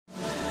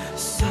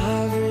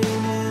sovereign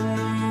in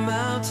the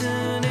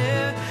mountain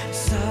air,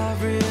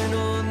 sovereign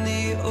on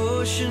the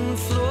ocean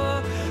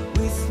floor,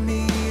 with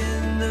me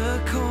in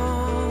the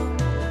calm,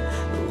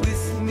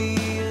 with me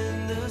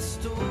in the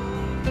storm.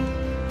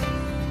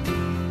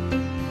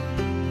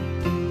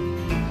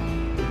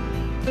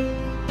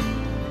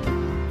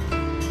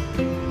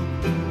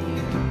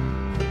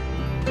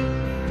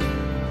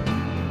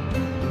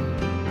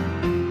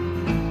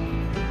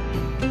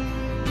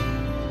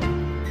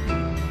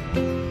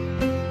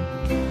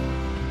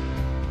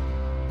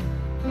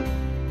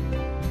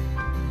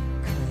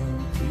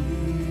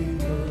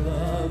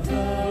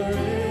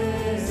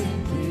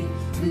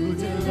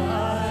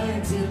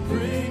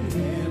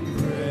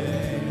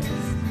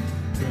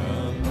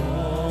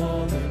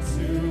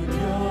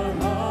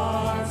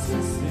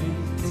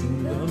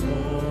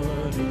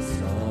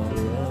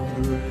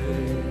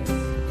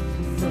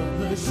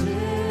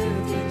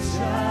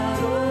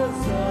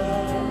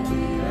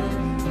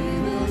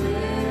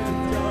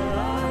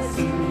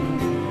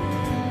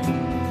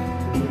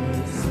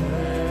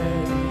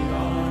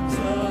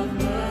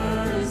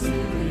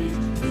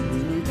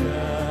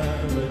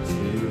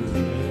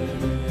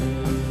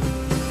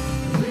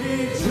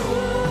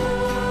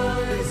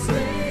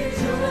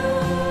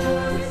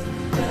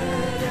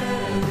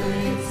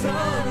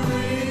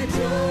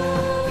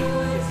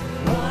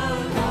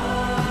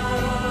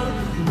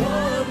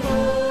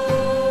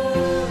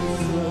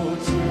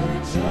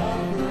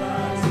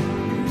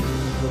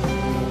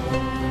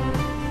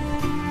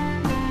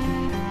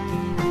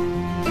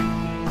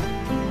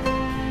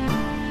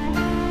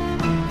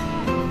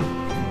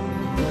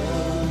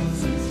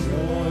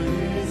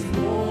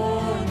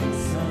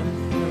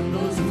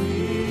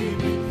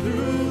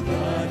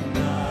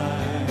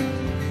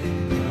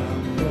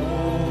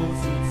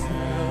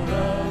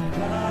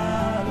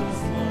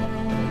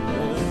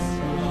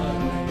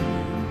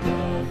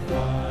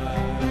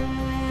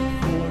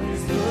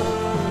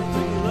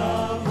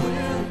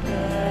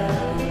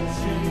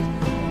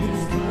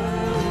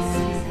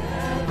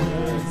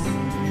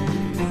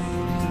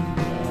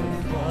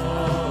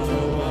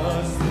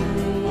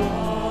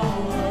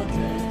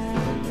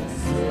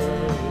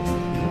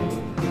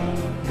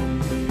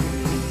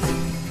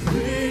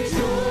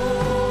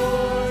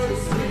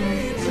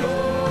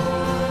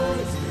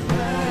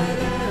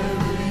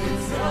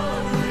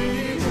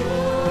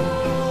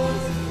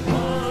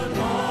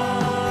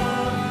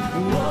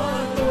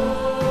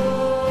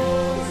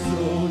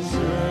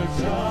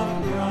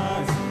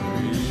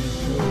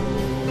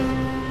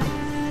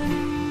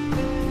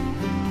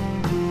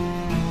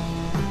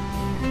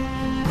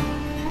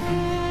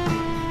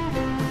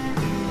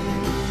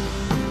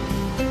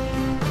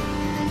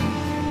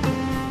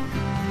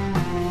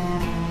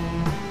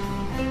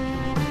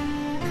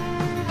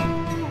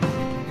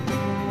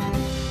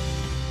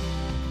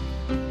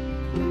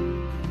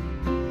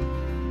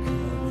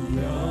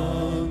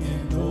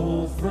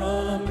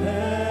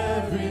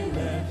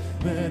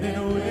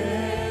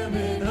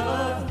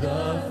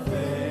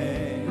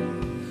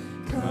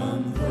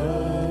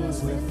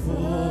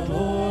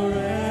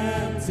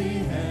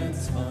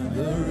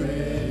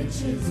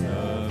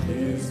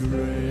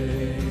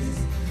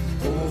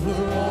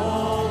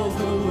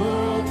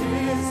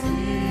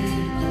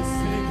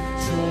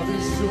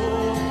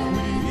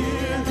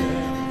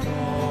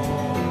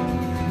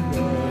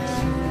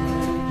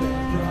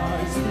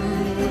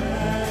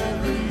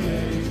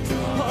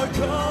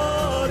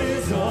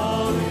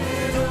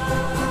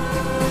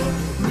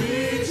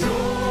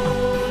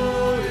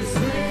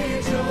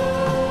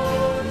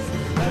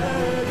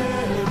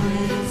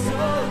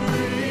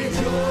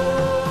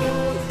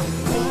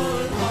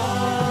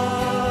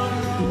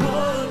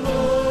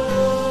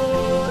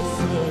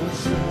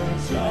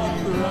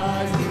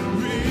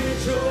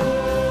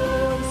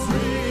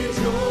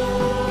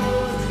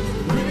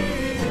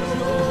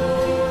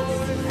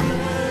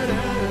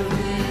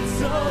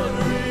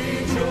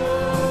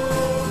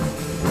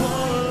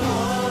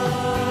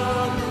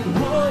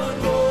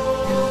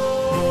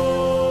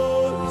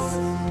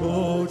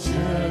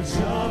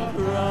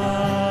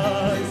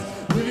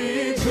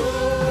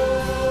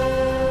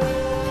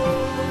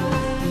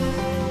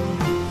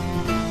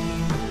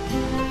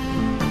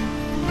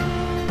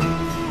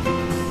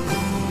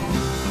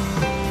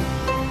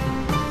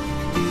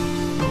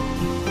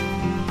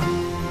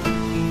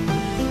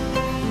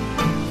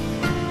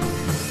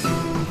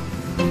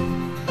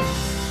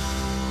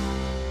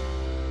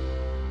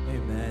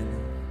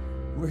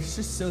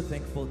 Just so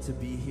thankful to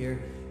be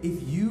here.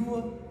 If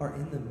you are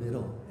in the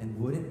middle and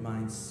wouldn't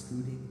mind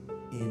scooting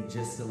in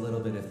just a little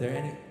bit, if there are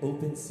any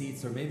open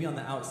seats or maybe on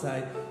the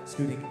outside,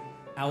 scooting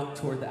out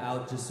toward the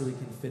out just so we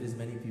can fit as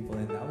many people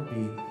in, that would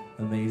be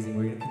amazing.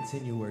 We're going to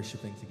continue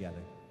worshiping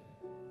together.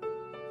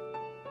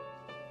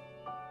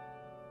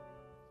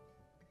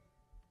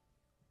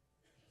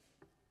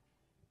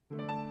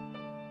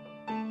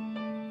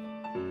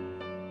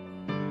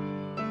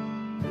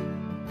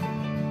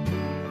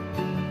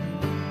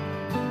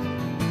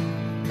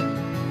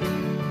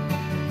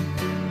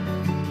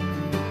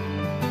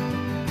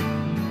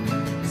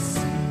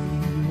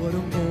 What a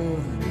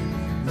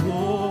morning,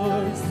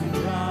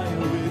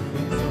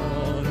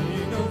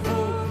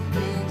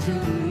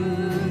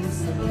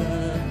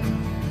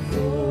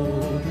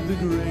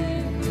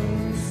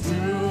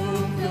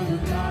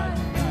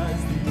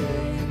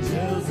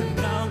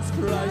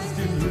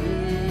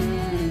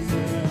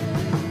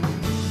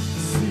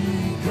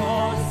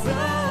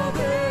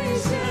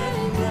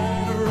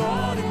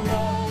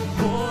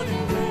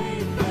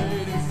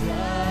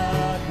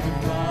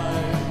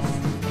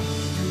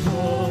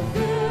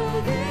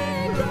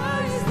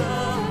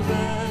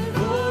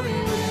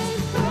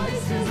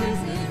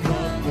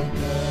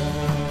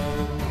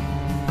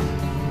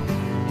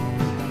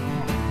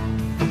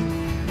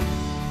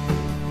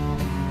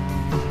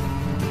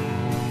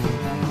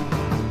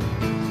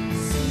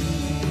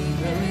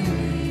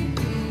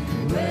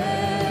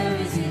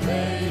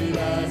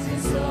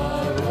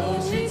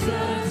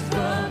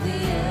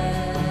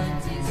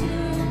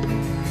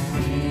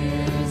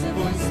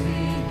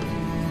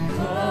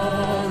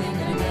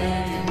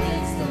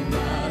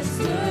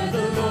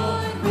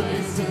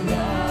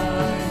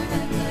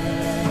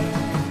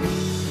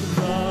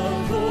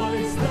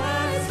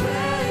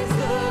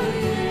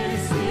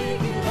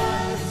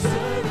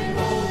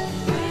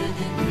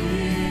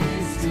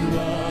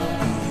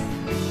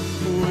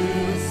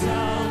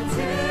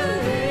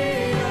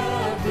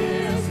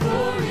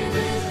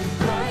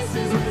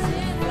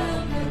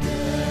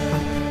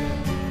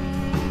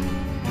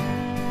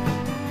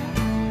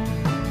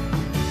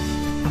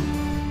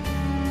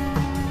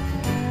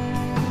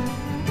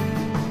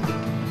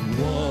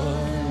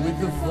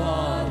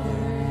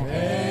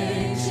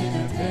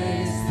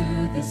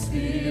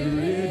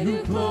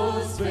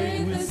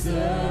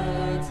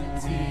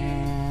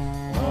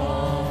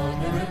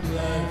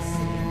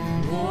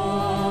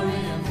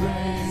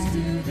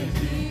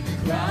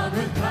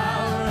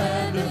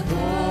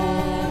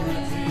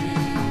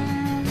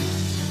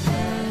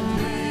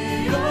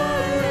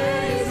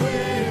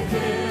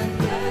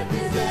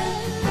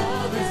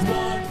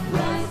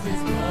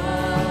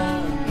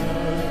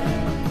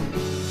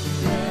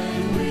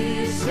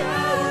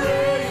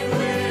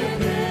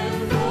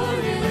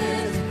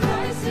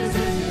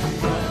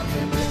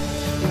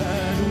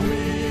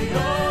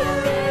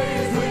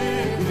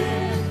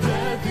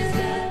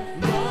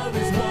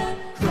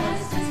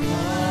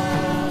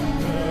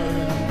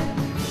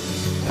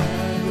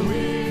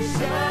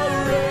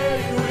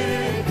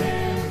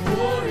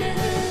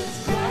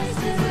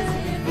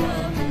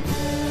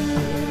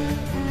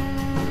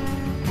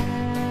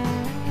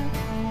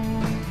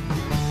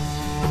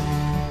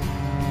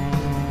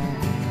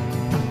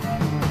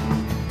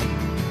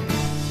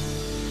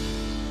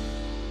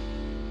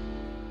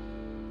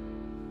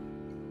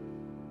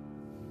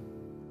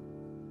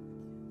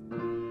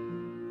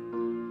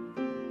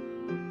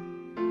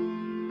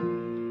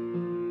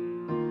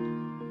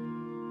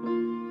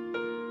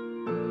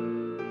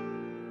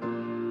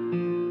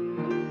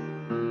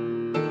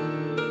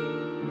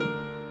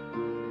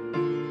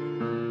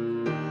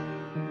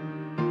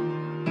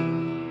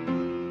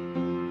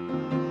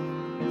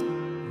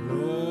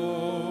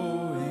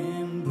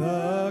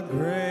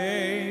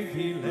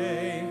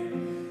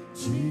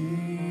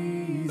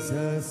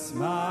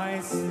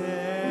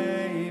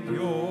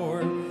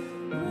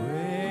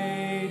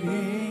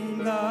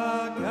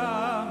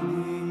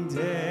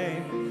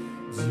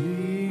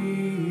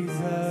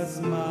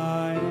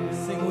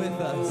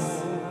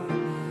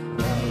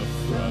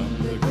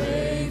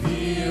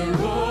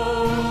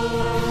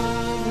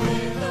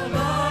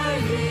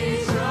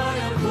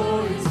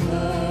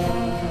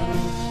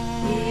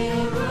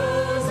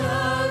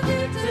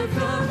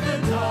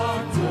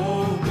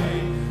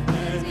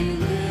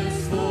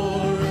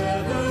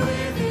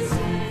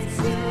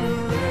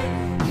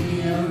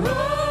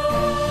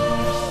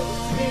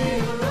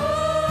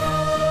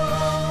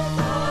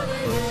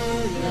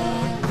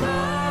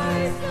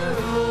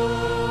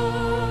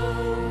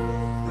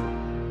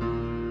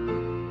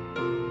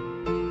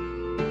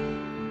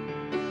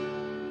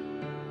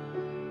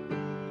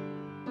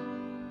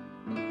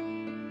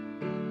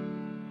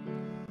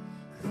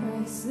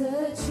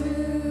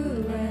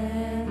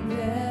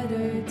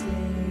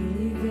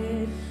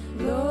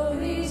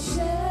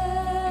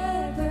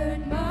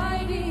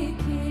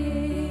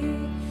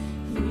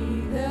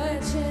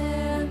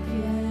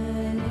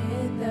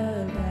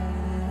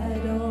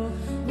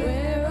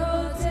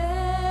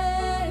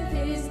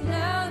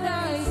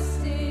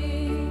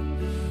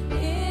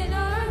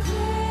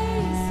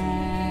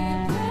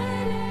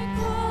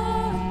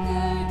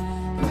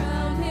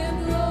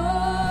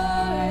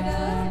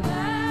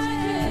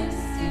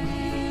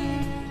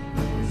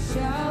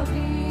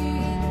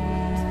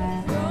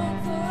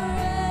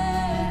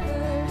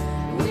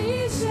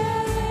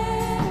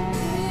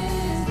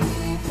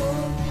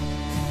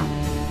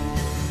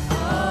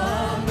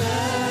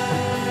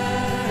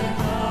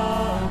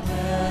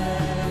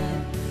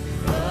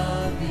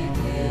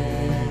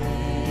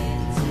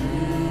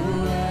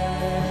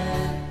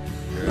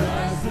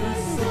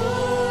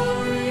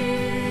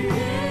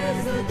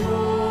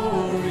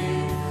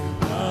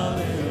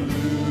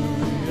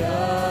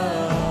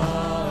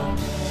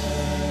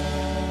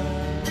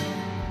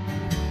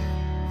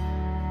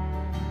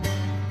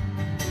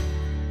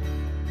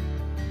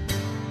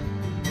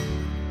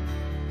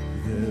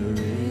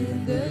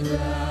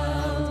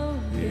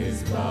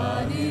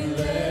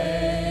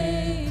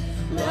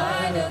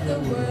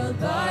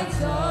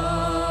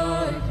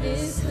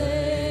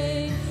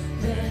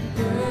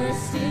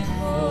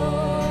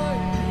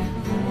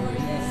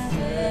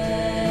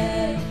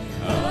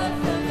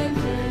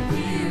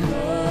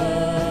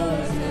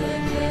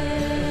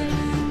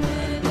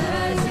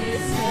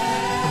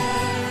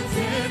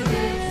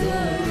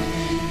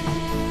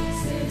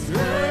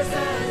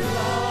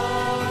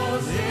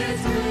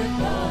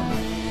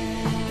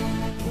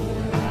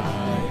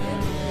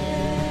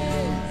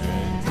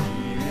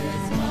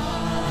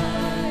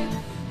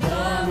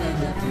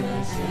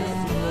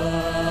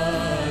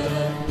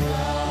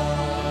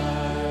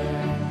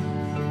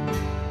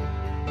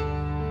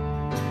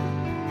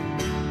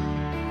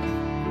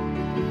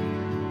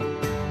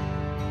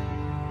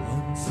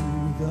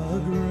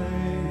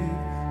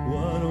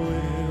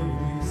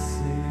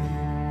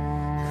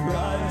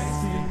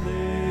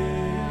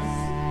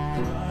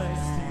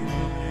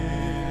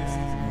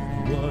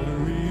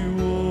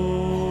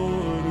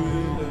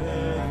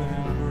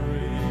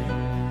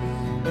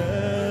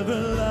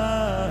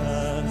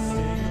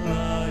 Everlasting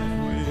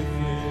life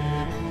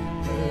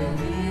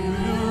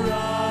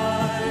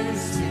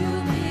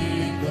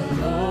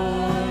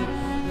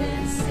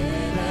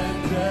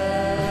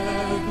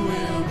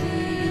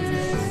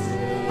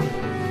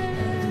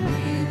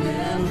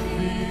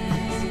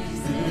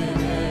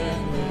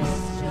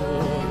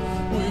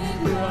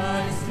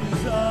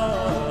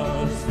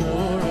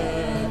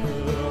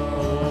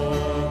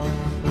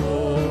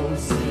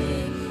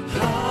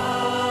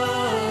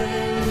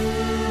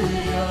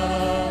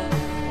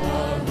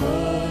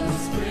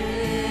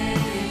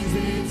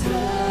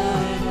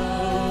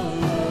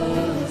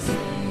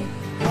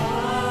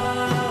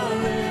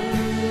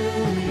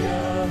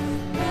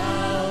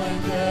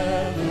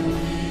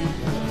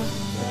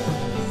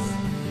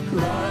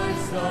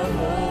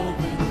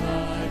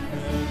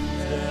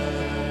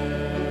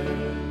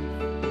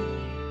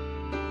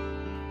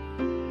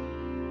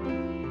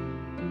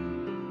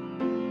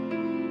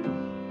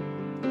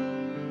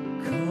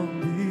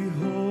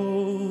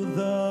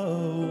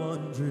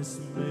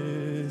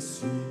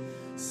mystery,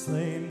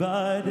 slain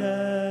by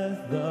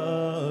death,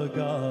 the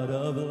God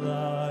of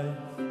life,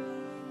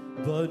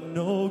 but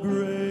no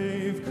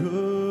grave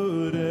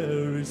could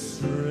ever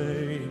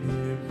restrain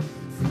him.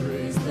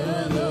 Praise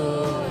the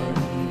Lord.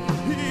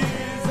 He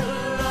is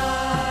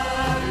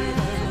alive,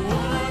 and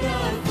what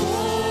a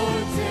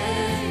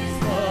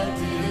foretaste of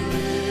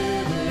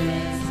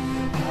deliverance,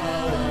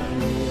 how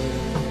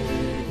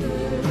unwavering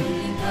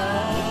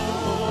our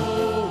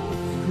hope,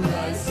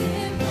 Christ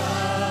in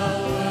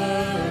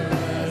power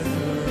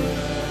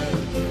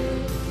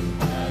resurrected,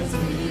 as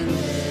we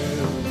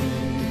will be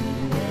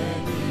when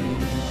he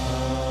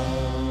comes.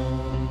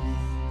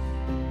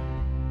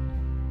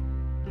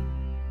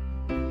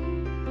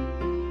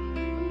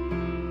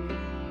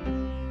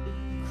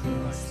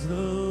 Christ the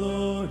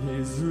Lord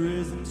is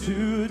risen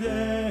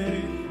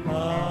today.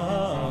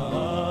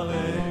 Hallelujah.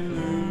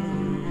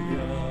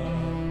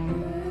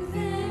 Earth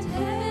and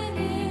heaven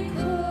in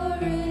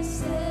chorus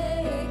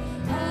say,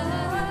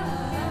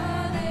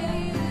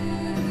 Hallelujah.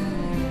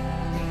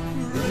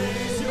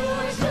 Raise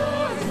your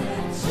joys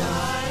and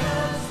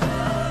triumphs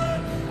high.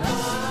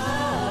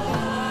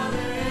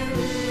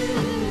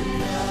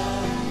 Hallelujah.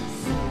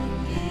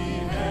 Sing ye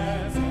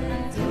heavens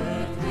and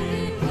earth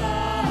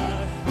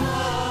reply.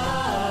 Hallelujah.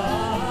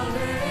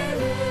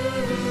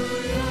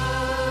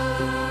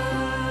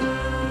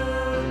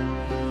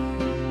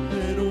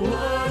 And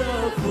what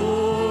a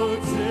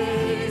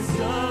foretaste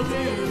of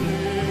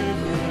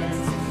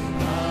deliverance,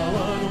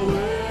 how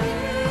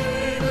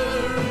unwavering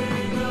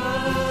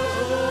our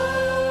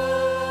hope.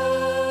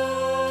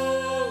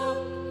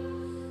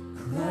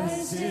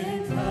 Christ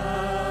in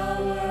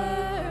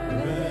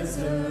power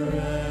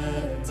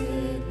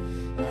resurrected,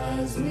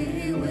 as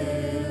we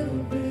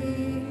will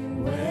be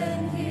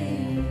when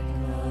he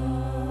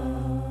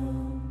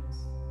comes.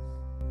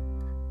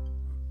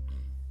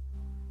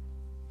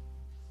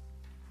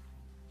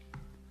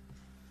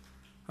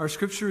 Our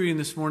scripture reading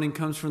this morning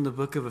comes from the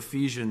book of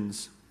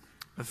Ephesians,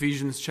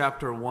 Ephesians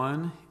chapter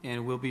 1,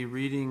 and we'll be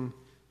reading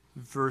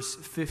verse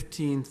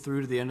 15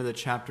 through to the end of the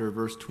chapter,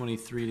 verse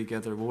 23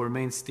 together. We'll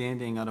remain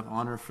standing out of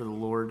honor for the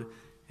Lord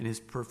and his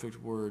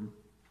perfect word.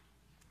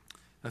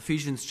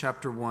 Ephesians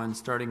chapter 1,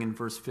 starting in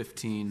verse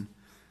 15.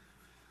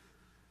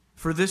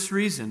 For this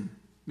reason,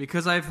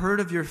 because I have heard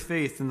of your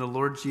faith in the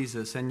Lord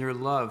Jesus and your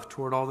love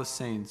toward all the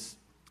saints,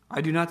 I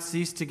do not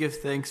cease to give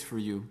thanks for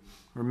you,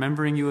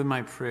 remembering you in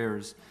my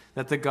prayers,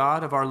 that the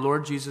God of our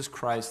Lord Jesus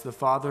Christ, the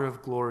Father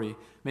of glory,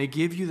 may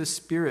give you the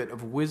spirit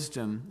of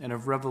wisdom and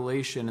of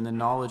revelation in the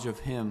knowledge of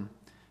him,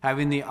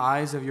 having the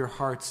eyes of your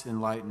hearts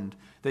enlightened,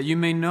 that you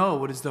may know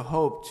what is the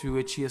hope to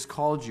which he has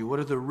called you,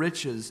 what are the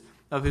riches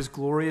of his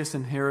glorious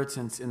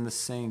inheritance in the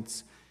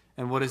saints,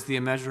 and what is the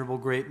immeasurable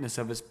greatness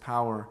of his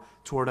power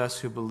toward us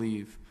who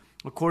believe,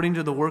 according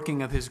to the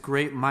working of his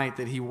great might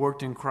that he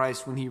worked in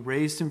Christ when he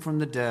raised him from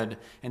the dead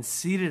and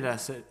seated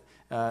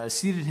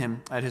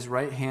him at his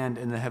right hand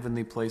in the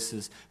heavenly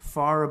places,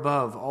 far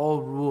above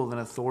all rule and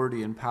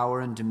authority and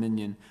power and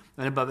dominion,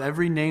 and above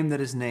every name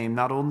that is named,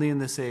 not only in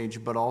this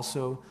age, but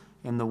also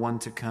in the one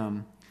to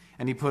come.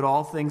 And he put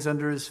all things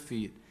under his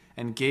feet,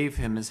 and gave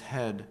him his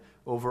head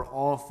over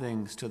all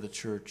things to the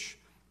church,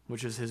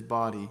 which is his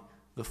body,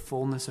 the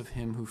fullness of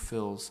him who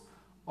fills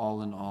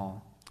all in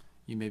all.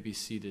 You may be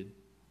seated.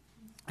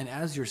 And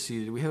as you're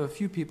seated, we have a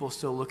few people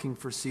still looking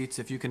for seats.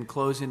 If you can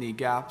close any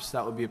gaps,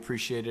 that would be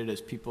appreciated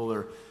as people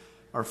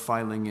are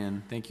filing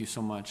in. Thank you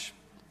so much.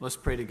 Let's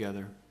pray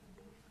together.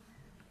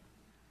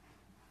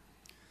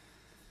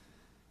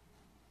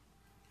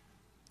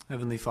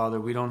 Heavenly Father,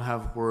 we don't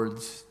have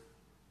words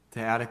to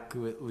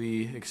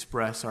adequately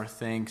express our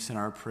thanks and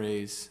our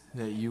praise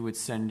that you would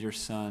send your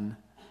Son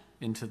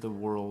into the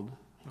world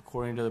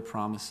according to the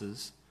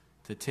promises,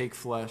 to take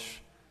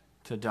flesh,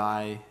 to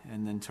die,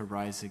 and then to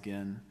rise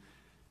again.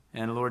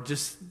 And Lord,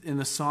 just in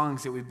the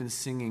songs that we've been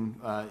singing,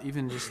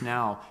 even just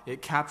now,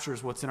 it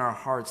captures what's in our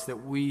hearts,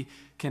 that we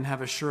can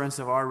have assurance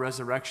of our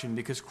resurrection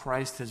because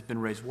Christ has been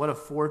raised. What a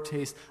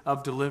foretaste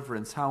of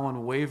deliverance, how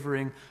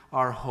unwavering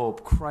our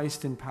hope.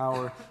 Christ in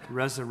power,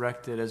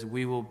 resurrected as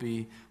we will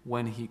be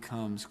when he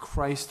comes.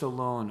 Christ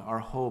alone, our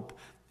hope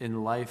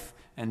in life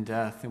and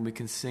death. And we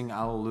can sing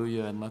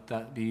Alleluia and let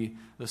that be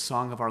the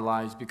song of our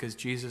lives because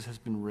Jesus has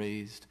been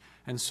raised.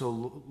 And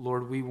so,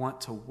 Lord, we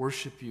want to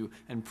worship you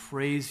and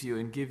praise you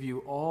and give you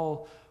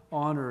all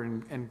honor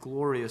and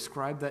glory.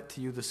 Ascribe that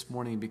to you this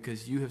morning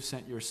because you have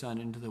sent your Son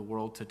into the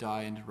world to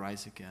die and to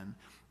rise again.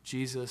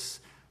 Jesus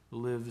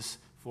lives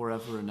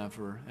forever and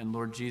ever. And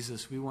Lord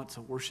Jesus, we want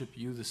to worship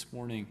you this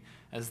morning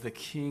as the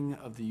King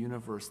of the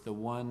universe, the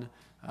one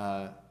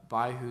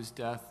by whose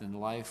death and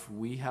life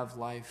we have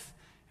life,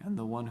 and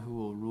the one who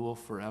will rule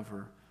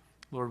forever.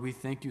 Lord, we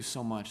thank you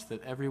so much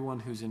that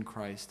everyone who's in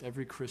Christ,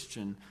 every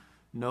Christian,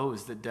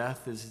 knows that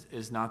death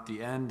is not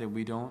the end, and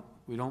we don't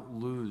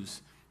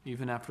lose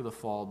even after the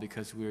fall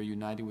because we are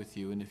united with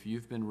you. And if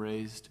you've been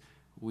raised,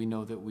 we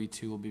know that we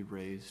too will be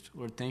raised.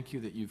 Lord, thank you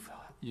that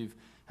you've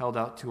held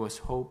out to us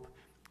hope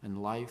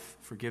and life,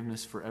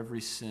 forgiveness for every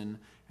sin,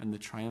 and the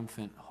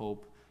triumphant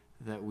hope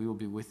that we will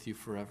be with you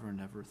forever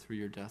and ever through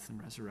your death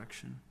and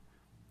resurrection.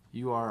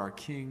 You are our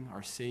King,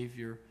 our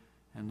Savior,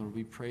 and Lord,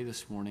 we pray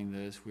this morning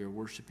that as we are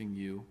worshiping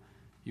you,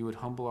 you would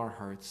humble our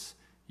hearts,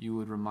 you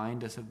would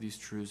remind us of these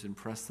truths and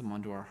press them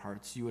onto our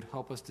hearts. You would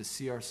help us to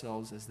see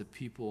ourselves as the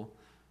people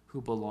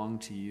who belong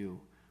to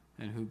you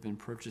and who've been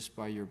purchased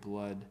by your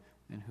blood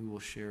and who will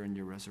share in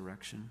your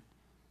resurrection.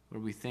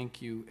 Lord, we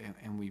thank you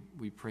and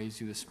we praise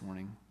you this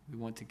morning. We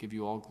want to give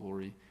you all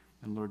glory.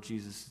 And Lord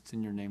Jesus, it's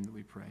in your name that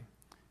we pray.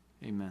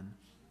 Amen.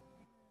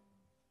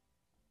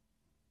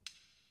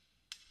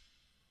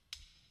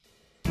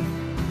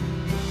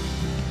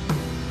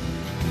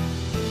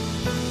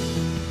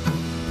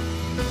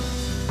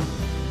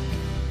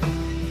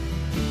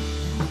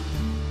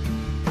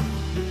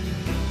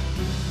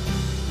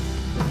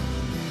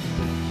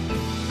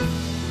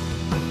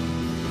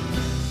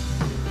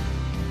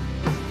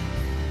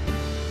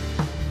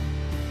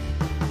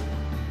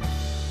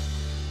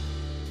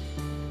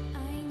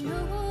 I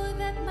know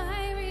that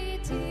my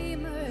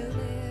Redeemer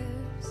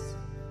lives.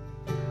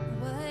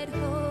 What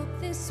hope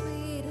this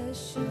sweet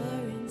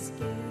assurance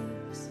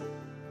gives,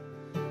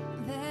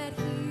 that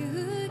he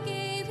who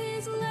gave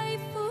his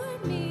life for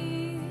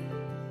me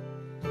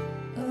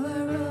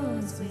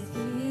arose with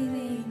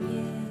healing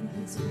in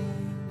his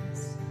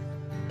wings.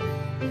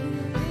 He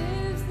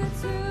lives, the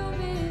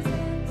tomb is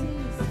empty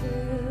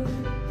still.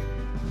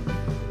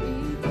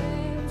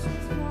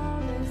 Redemption's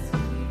promise he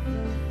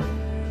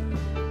fulfilled.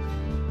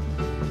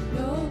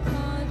 No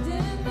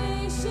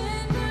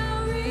condemnation now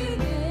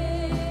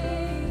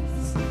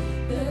remains.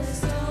 The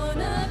stone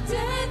of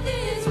death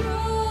is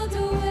rolled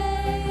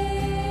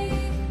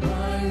away.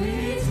 My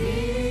Redeemer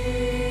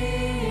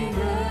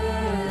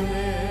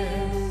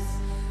lives.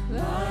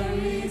 My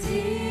Redeemer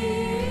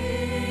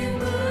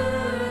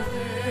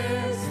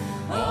lives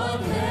on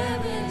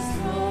heaven's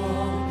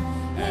throne,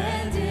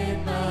 and in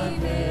my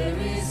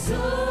very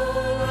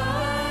soul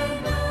I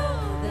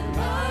know that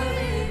my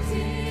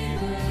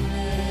Redeemer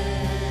lives.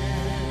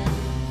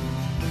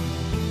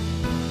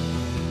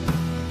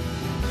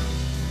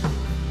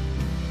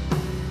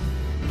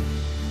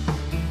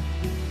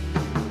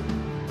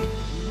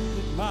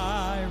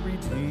 My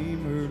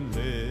Redeemer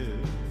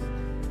lives,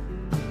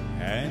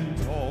 and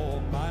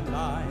all my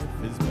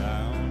life is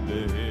bound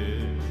to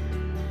him.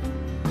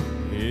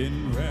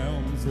 In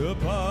realms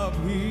above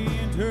he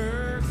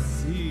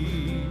intercedes,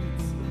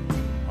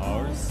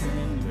 our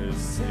sinless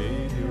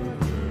Savior,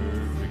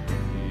 perfect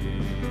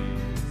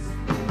peace.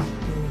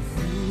 No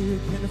fear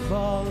can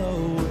follow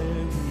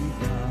where he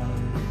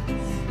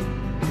guides.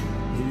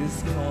 His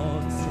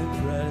constant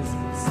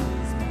presence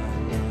is my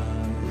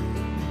life.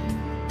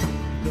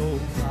 No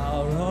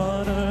power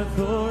on earth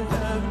or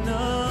heaven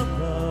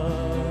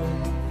above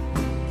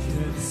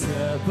can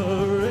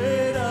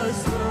separate us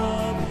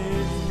from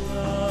his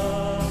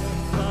love.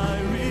 My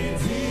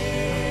Redeemer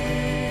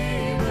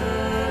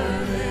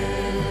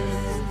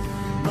lives.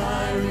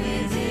 My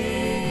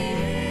Redeemer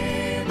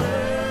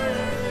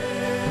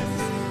lives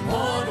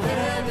on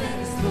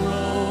heaven's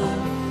throne,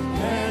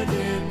 and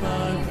in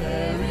my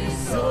very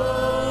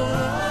soul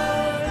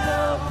I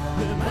know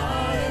that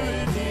my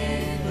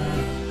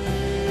Redeemer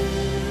lives.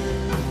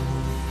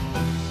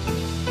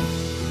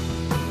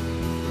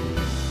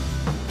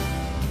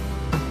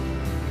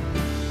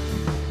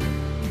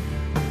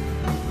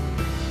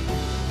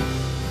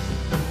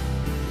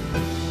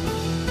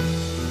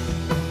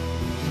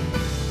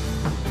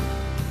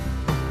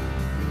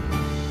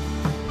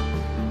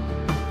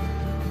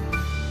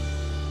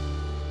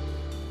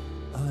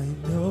 I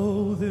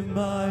know that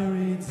my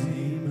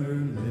Redeemer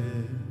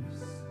lives.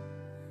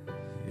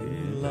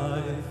 In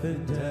life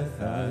and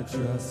death I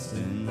trust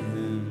in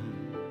him.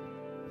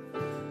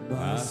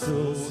 My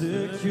soul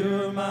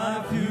secure,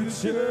 my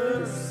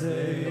future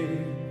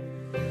safe.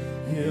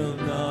 He'll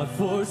not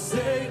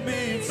forsake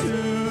me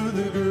to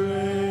the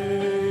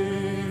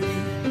grave.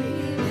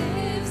 He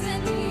lives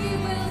and he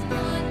will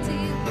not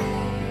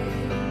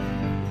delay.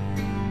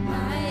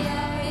 My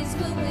eyes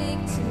will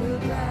link to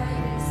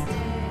brightest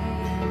day,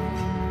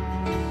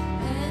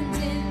 and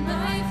in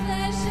my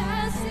flesh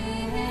I'll see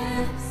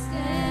him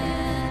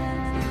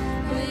stand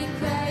when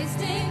Christ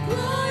in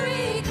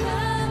glory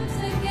comes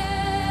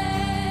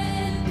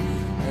again,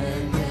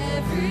 and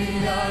every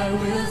eye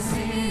will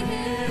see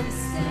him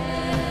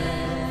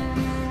stand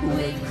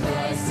when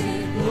Christ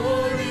in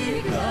glory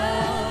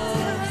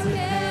comes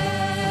again.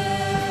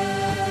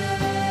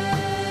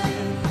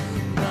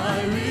 My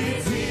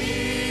Redeemer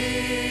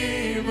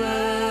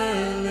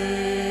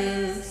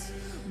lives.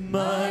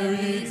 My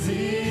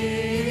Redeemer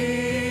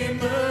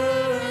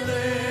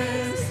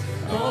lives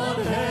on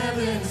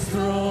heaven's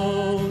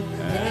throne,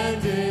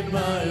 and in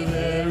my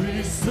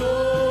very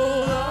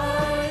soul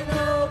I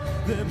know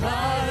that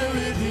my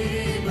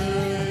Redeemer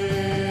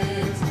lives.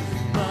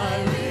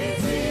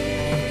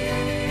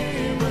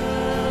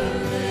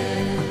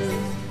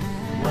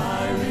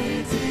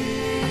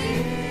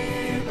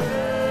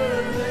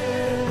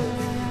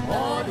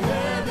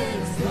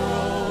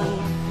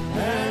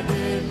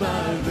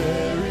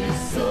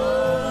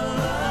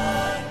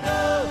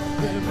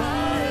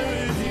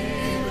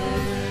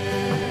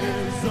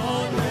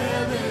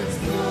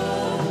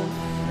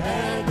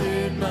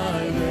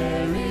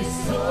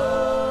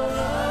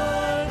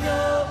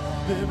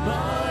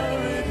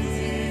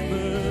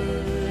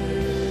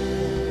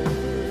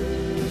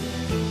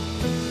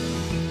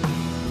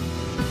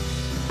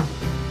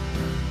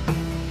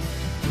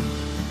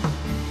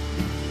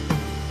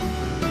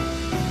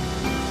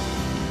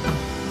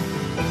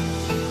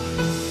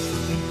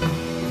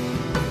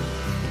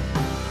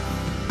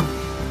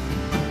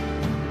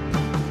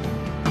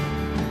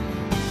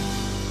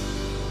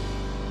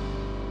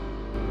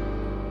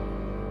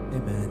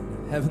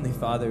 Amen. Heavenly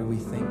Father, we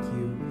thank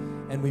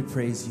you and we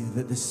praise you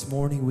that this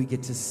morning we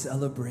get to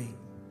celebrate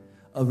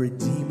a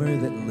Redeemer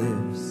that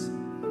lives,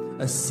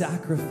 a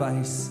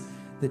sacrifice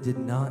that did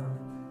not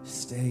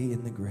stay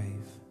in the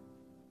grave,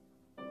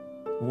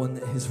 one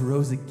that has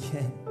rose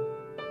again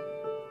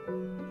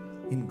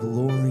in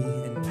glory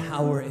and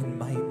power and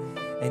might,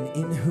 and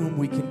in whom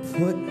we can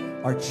put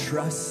our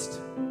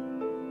trust.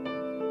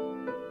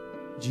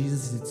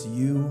 Jesus, it's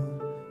you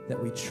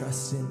that we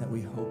trust in, that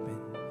we hope in,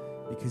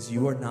 because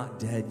you are not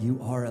dead, you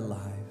are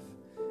alive.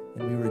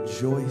 And we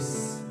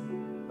rejoice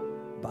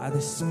by the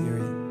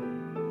Spirit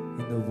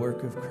in the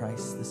work of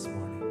Christ this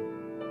morning.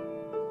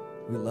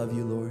 We love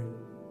you, Lord.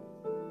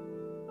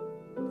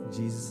 In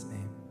Jesus'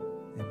 name,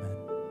 amen.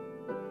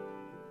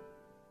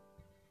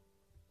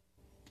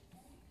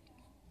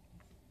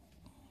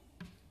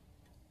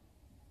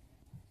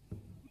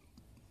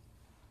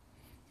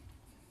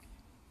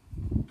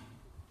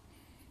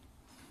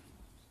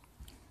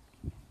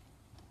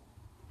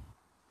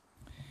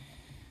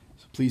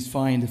 Please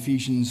find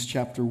Ephesians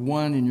chapter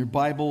 1 in your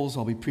Bibles.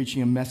 I'll be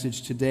preaching a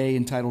message today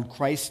entitled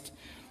Christ,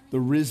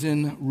 the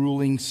Risen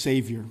Ruling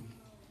Savior.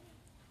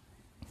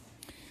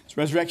 It's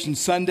Resurrection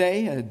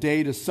Sunday, a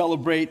day to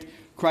celebrate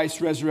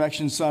Christ's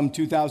resurrection some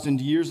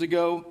 2,000 years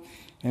ago,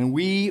 and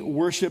we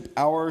worship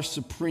our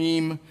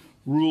supreme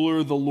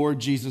ruler, the Lord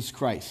Jesus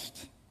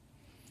Christ.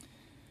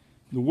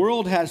 The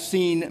world has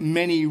seen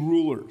many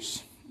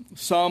rulers,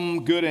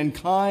 some good and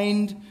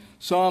kind,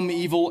 some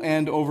evil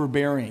and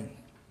overbearing.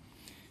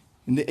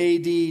 In the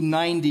AD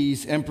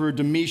 90s, Emperor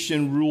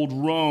Domitian ruled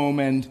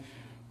Rome and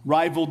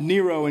rivaled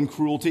Nero in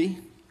cruelty.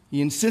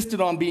 He insisted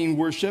on being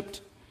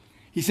worshipped.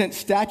 He sent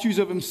statues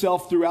of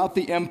himself throughout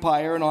the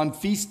empire, and on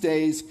feast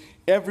days,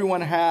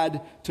 everyone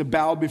had to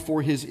bow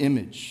before his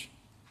image.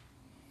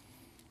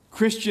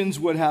 Christians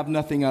would have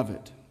nothing of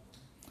it.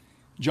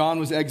 John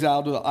was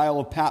exiled to the Isle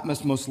of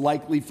Patmos, most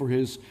likely for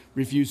his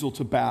refusal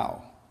to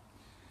bow.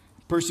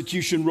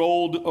 Persecution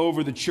rolled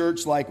over the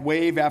church like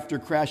wave after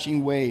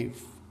crashing wave.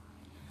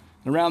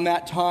 Around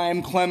that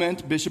time,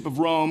 Clement, Bishop of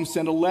Rome,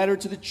 sent a letter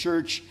to the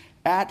church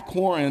at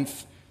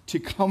Corinth to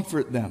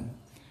comfort them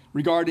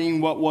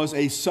regarding what was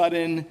a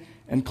sudden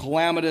and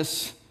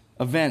calamitous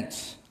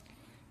event.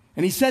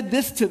 And he said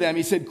this to them.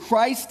 He said,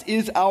 Christ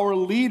is our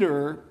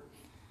leader,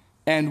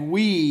 and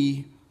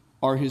we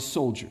are his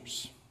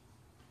soldiers.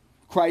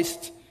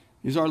 Christ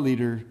is our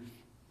leader,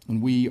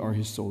 and we are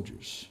his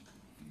soldiers.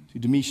 So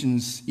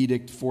Domitian's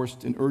edict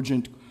forced an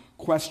urgent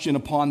question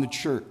upon the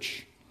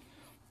church.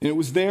 And it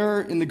was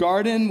there in the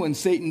garden when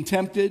Satan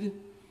tempted.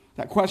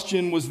 That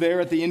question was there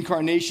at the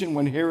incarnation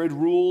when Herod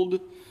ruled.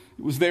 It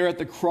was there at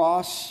the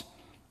cross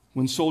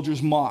when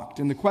soldiers mocked.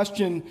 And the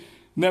question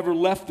never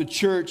left the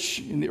church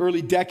in the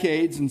early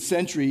decades and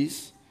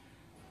centuries.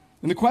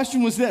 And the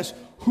question was this: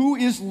 who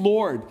is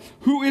Lord?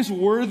 Who is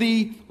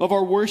worthy of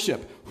our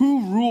worship?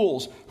 Who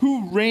rules?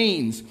 Who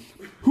reigns?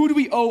 Who do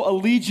we owe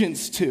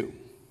allegiance to?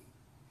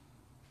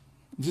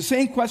 It's the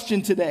same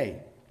question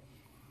today.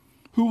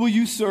 Who will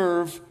you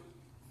serve?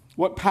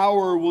 What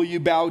power will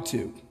you bow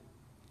to?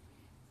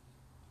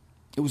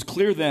 It was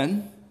clear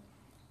then,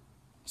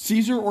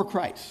 Caesar or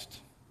Christ?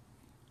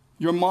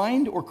 Your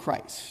mind or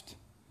Christ?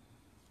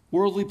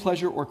 Worldly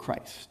pleasure or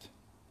Christ?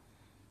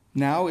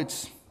 Now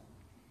it's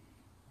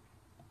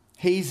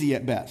hazy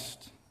at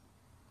best.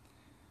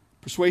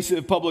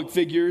 Persuasive public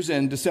figures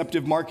and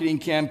deceptive marketing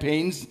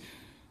campaigns,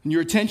 and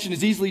your attention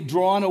is easily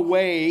drawn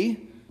away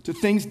to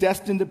things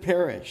destined to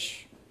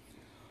perish.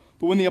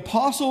 But when the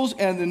apostles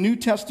and the New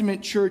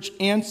Testament church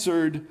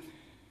answered,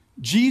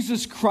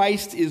 Jesus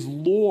Christ is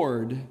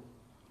Lord,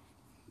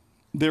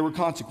 there were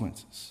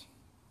consequences.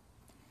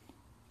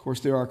 Of course,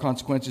 there are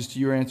consequences to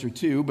your answer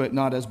too, but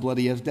not as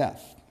bloody as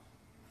death.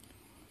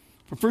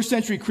 For first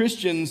century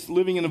Christians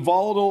living in a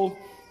volatile,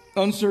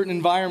 uncertain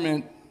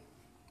environment,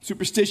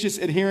 superstitious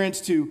adherents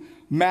to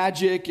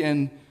magic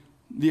and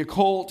the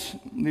occult,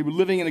 they were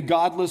living in a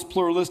godless,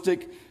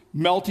 pluralistic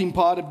melting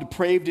pot of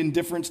depraved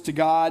indifference to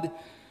God.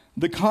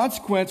 The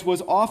consequence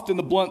was often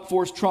the blunt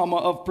force trauma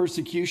of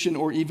persecution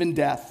or even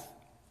death.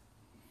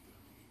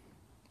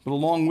 But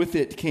along with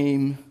it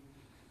came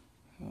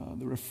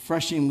the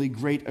refreshingly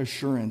great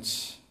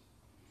assurance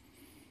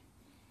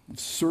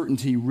of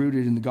certainty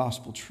rooted in the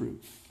gospel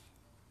truth.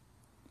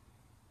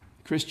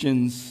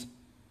 Christians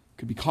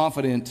could be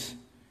confident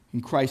in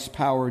Christ's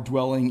power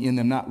dwelling in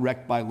them, not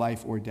wrecked by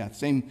life or death.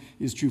 Same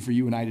is true for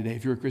you and I today.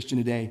 If you're a Christian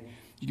today,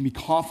 you can be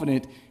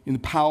confident in the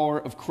power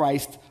of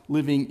Christ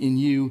living in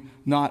you,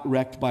 not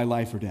wrecked by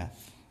life or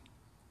death.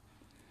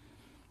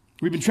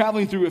 We've been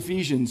traveling through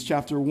Ephesians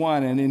chapter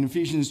 1, and in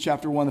Ephesians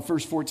chapter 1, the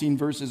first 14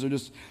 verses are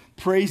just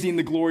praising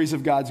the glories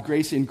of God's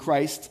grace in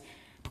Christ,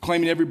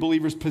 proclaiming every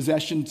believer's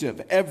possession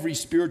of every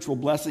spiritual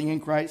blessing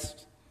in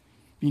Christ,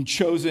 being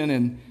chosen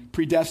and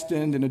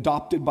predestined and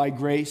adopted by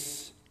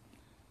grace,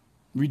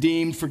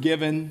 redeemed,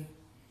 forgiven,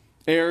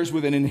 heirs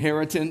with an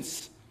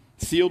inheritance,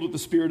 sealed with the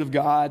Spirit of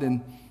God,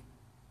 and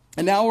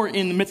now we're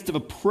in the midst of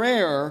a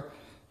prayer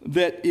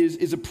that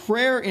is a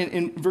prayer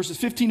in verses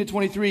 15 to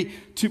 23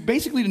 to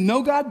basically to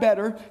know God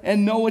better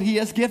and know what he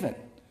has given.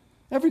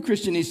 Every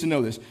Christian needs to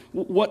know this.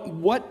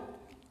 What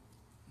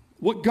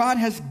God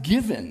has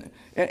given.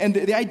 And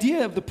the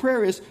idea of the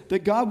prayer is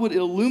that God would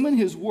illumine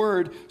his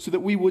word so that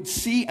we would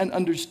see and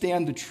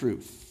understand the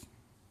truth.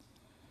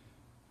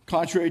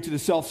 Contrary to the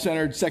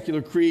self-centered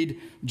secular creed,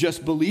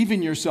 just believe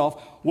in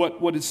yourself,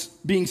 what is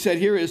being said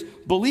here is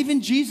believe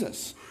in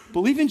Jesus.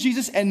 Believe in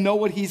Jesus and know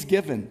what he's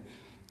given.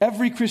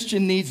 Every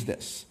Christian needs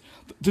this,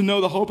 to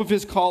know the hope of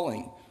his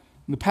calling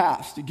in the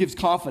past. It gives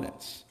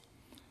confidence.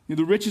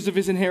 The riches of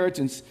his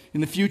inheritance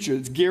in the future,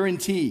 it's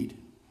guaranteed.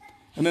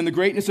 And then the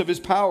greatness of his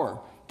power,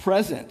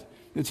 present.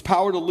 It's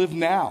power to live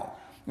now.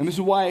 And this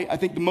is why I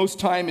think the most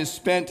time is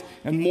spent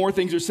and more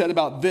things are said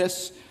about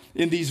this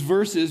in these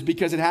verses,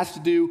 because it has to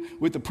do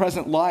with the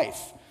present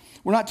life.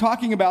 We're not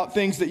talking about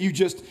things that you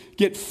just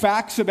get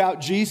facts about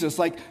Jesus.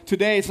 Like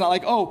today, it's not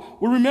like, oh,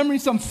 we're remembering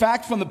some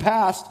fact from the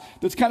past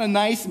that's kind of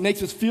nice and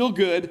makes us feel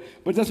good,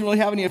 but it doesn't really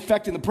have any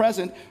effect in the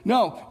present.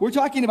 No, we're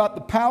talking about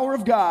the power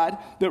of God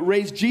that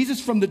raised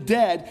Jesus from the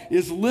dead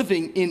is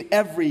living in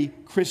every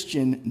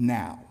Christian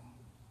now.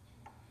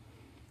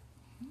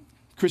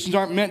 Christians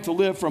aren't meant to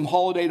live from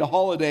holiday to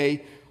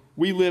holiday.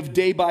 We live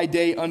day by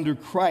day under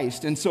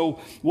Christ. And so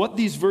what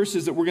these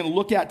verses that we're going to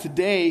look at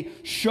today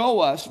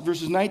show us,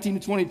 verses 19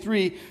 to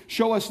 23,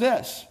 show us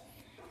this.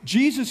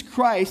 Jesus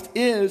Christ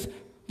is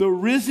the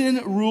risen,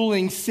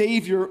 ruling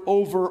Savior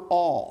over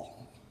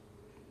all.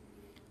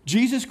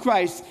 Jesus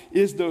Christ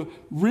is the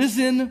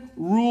risen,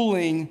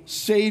 ruling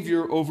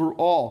Savior over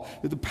all.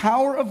 That the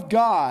power of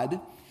God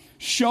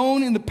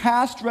shown in the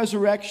past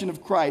resurrection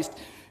of Christ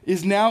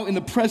is now in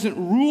the present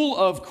rule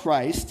of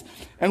Christ.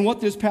 And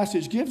what this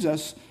passage gives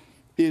us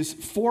is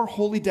 4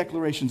 holy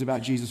declarations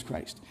about Jesus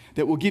Christ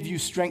that will give you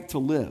strength to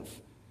live,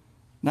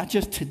 not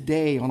just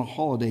today on a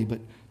holiday, but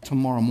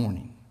tomorrow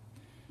morning.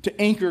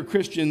 To anchor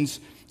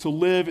Christians to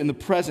live in the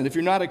present. If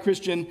you're not a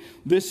Christian,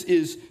 this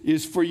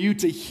is for you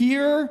to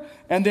hear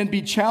and then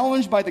be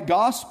challenged by the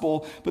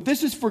gospel, but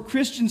this is for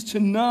Christians to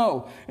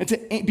know and to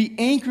be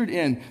anchored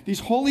in these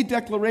holy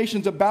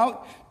declarations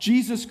about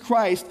Jesus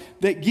Christ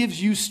that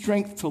gives you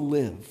strength to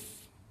live.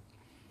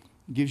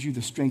 It gives you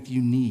the strength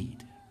you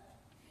need.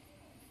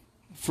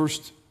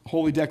 First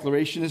holy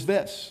declaration is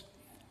this: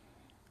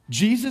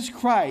 Jesus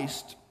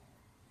Christ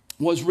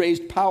was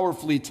raised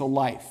powerfully to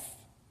life.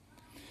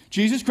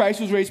 Jesus Christ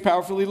was raised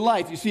powerfully to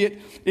life. You see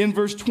it in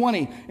verse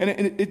 20. And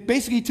it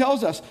basically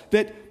tells us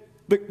that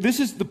this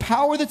is the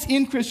power that's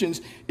in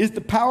Christians is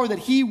the power that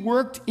he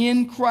worked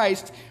in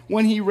Christ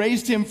when he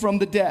raised him from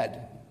the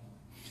dead.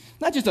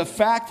 Not just a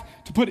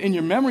fact to put in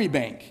your memory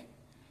bank.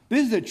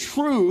 This is a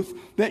truth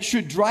that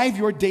should drive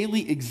your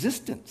daily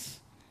existence.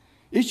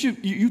 It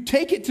should, you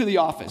take it to the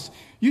office.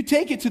 You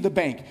take it to the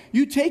bank.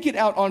 You take it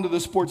out onto the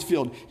sports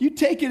field. You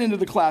take it into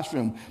the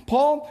classroom.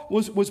 Paul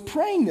was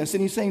praying this,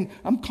 and he's saying,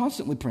 I'm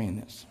constantly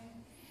praying this.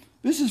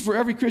 This is for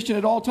every Christian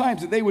at all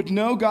times, that they would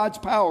know God's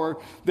power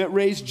that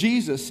raised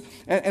Jesus.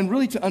 And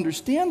really to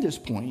understand this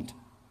point,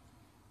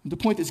 the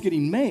point that's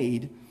getting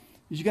made,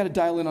 is you got to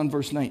dial in on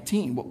verse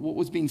 19. What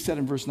was being said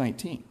in verse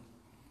 19?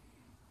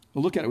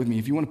 Well, look at it with me.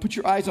 If you want to put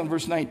your eyes on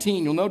verse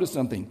 19, you'll notice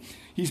something.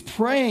 He's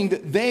praying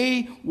that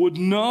they would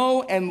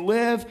know and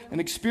live and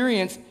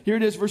experience, here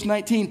it is, verse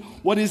 19,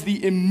 what is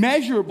the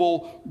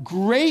immeasurable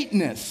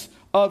greatness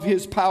of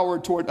his power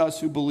toward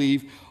us who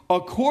believe,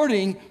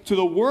 according to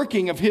the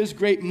working of his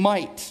great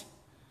might.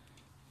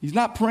 He's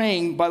not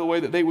praying, by the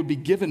way, that they would be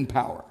given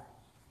power.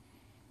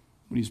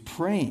 What he's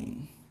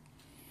praying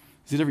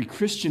is that every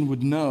Christian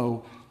would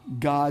know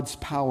God's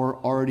power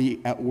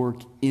already at work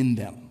in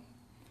them.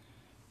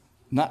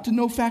 Not to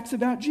know facts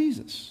about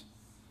Jesus,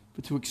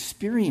 but to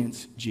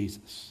experience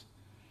Jesus.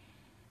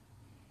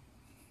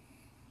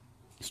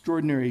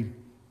 Extraordinary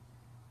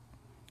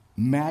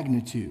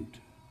magnitude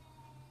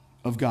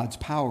of God's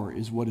power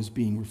is what is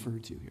being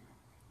referred to here.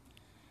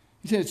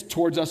 He said it's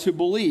towards us who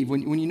believe.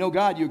 When you know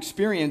God, you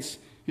experience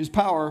his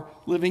power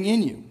living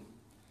in you.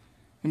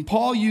 And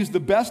Paul used the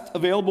best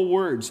available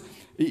words,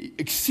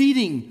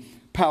 exceeding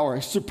power,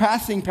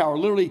 surpassing power,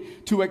 literally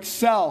to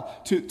excel,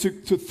 to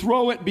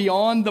throw it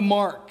beyond the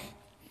mark.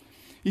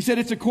 He said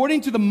it's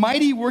according to the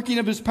mighty working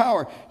of his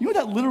power. You know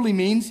what that literally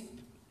means?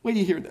 Wait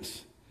till you hear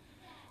this.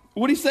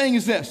 What he's saying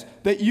is this,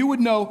 that you would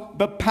know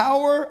the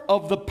power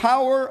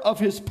of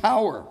his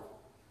power.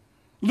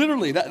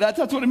 Literally, that's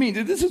what it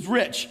means. This is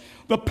rich.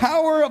 The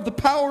power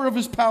of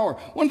his power.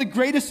 One of the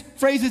greatest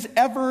phrases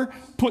ever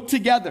put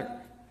together.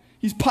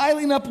 He's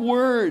piling up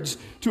words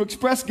to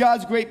express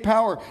God's great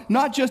power,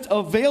 not just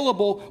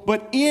available,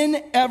 but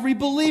in every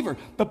believer.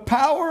 The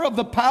power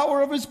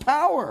of his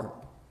power.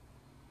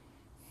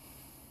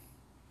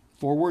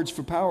 4 words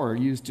for power are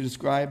used to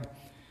describe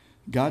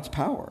God's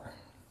power.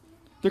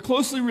 They're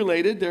closely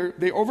related.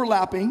 They're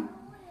overlapping.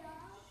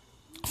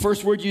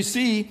 First word you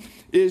see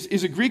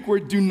is a Greek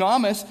word,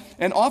 dunamis,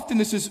 and often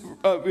this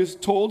is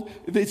told,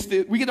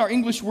 we get our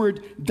English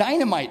word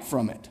dynamite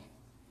from it.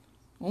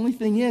 Only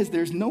thing is,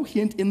 there's no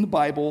hint in the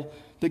Bible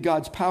that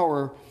God's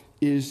power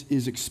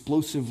is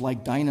explosive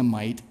like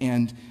dynamite,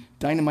 and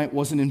dynamite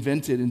wasn't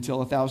invented until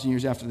 1,000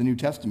 years after the New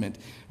Testament.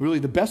 Really,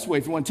 the best way,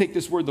 if you want to take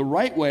this word the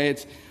right way,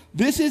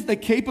 this is the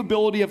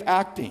capability of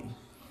acting.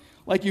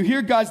 Like you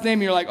hear God's name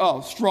and you're like,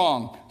 oh,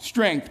 strong,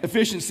 strength,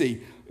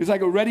 efficiency. It's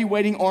like a ready,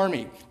 waiting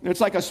army. It's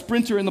like a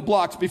sprinter in the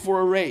blocks before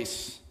a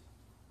race.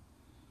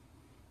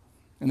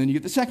 And then you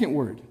get the second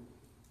word.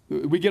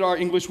 We get our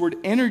English word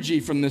energy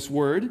from this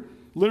word,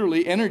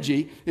 literally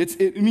energy.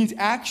 It means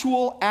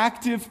actual,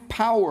 active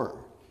power.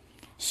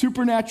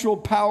 Supernatural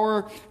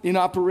power in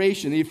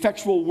operation, the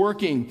effectual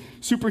working,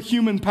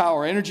 superhuman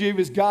power. Energy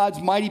is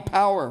God's mighty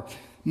power,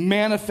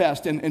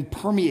 manifest and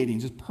permeating,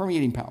 just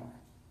permeating power.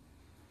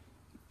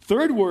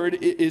 Third word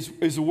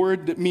is a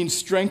word that means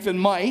strength and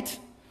might.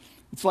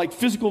 It's like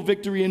physical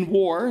victory in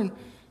war, and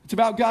it's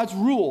about God's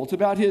rule. It's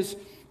about his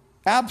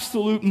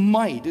absolute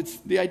might. It's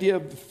the idea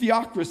of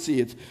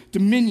theocracy. It's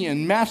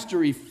dominion,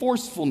 mastery,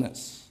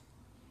 forcefulness.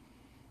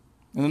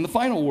 And then the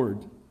final word,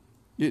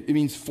 it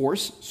means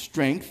force,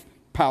 strength,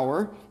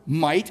 power,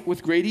 might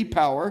with great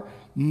power,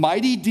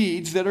 mighty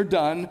deeds that are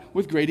done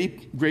with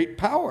great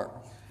power.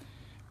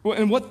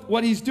 And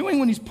what he's doing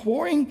when he's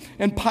pouring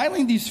and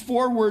piling these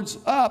four words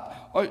up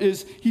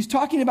is he's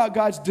talking about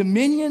God's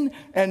dominion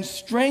and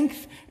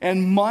strength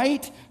and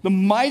might, the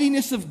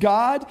mightiness of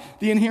God,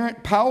 the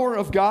inherent power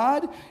of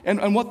God,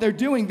 and what they're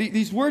doing.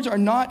 These words are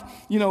not,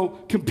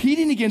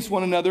 competing against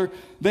one another.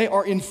 They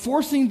are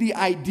enforcing the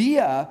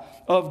idea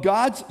of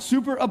God's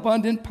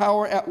superabundant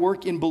power at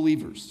work in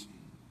believers.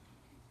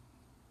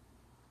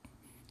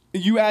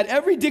 You add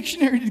every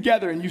dictionary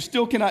together and you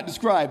still cannot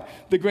describe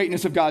the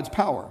greatness of God's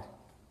power.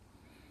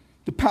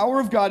 The power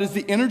of God is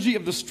the energy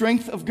of the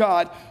strength of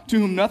God, to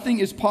whom nothing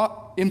is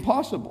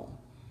impossible.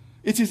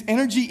 It's his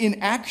energy in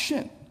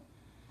action.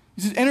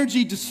 It's his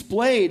energy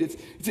displayed.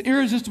 It's an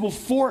irresistible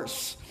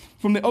force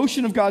from the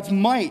ocean of God's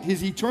might,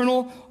 his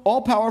eternal,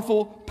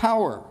 all-powerful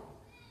power.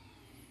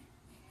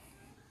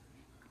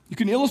 You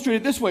can illustrate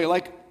it this way,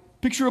 like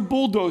picture a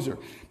bulldozer.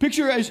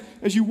 Picture as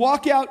you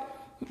walk out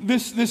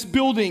this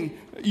building,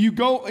 you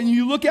go and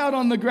you look out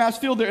on the grass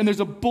field there, and there's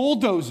a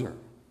bulldozer.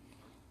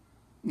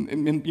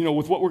 And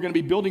with what we're going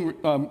to be building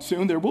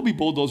soon, there will be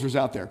bulldozers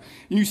out there.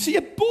 And you see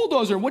a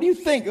bulldozer, what do you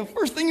think? The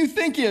first thing you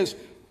think is,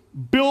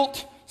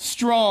 built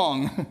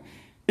strong.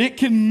 It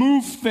can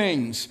move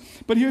things.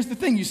 But here's the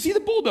thing. You see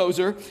the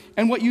bulldozer,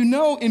 and what you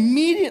know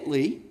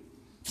immediately,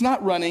 it's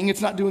not running,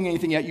 it's not doing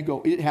anything yet. You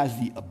go, it has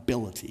the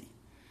ability.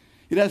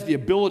 It has the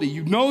ability.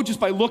 You know just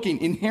by looking,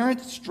 inherent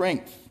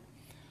strength.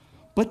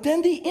 But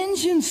then the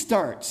engine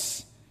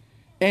starts,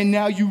 and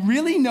now you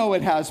really know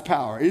it has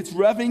power. It's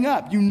revving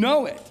up. You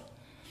know it.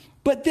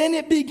 But then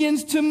it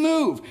begins to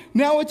move.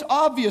 Now it's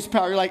obvious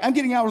power. You're like, I'm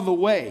getting out of the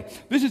way.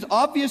 This is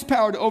obvious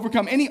power to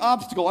overcome any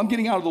obstacle. I'm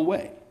getting out of the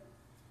way.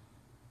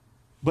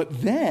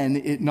 But then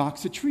it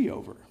knocks a tree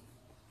over.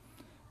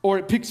 Or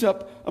it picks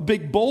up a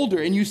big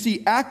boulder, and you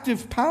see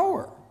active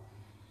power.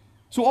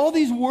 So all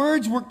these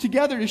words work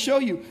together to show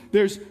you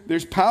there's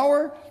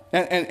power,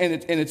 and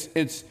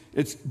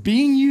it's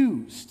being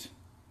used.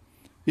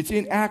 It's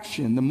in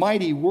action, the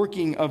mighty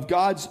working of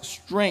God's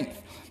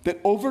strength that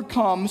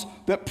overcomes,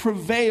 that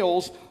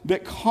prevails,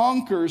 that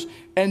conquers,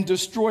 and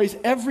destroys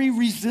every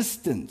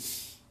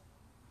resistance.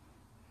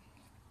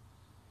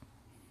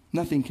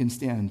 Nothing can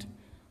stand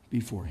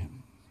before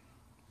him.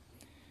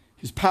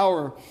 His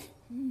power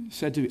is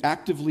said to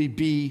actively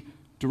be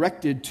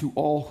directed to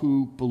all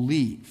who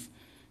believe.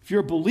 If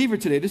you're a believer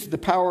today, this is the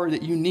power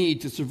that you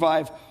need to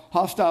survive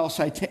hostile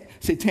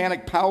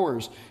satanic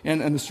powers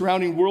and the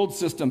surrounding world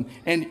system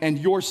and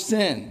your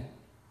sin.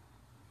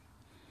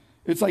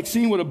 It's like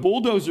seeing what a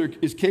bulldozer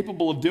is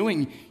capable of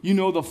doing.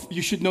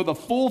 You should know the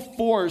full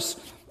force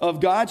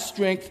of God's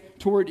strength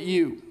toward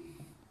you.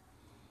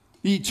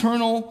 The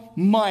eternal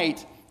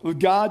might of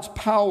God's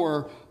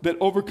power that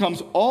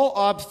overcomes all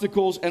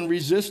obstacles and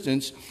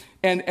resistance.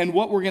 And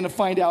what we're going to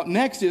find out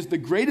next is the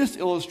greatest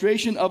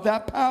illustration of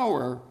that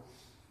power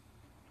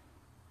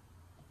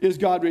is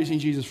God raising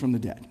Jesus from the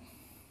dead.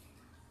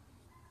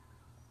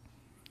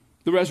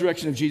 The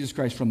resurrection of Jesus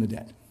Christ from the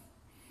dead.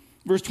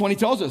 Verse 20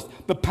 tells us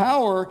the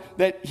power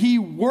that he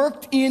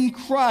worked in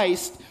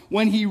Christ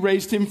when he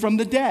raised him from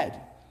the dead.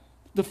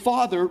 The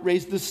Father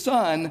raised the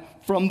Son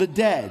from the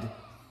dead.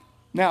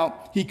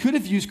 Now, he could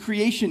have used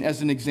creation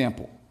as an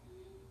example.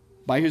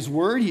 By his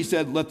word, he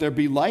said, "Let there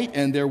be light,"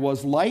 and there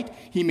was light.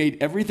 He made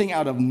everything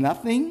out of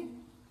nothing.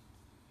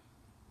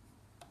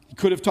 He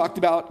could have talked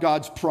about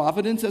God's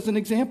providence as an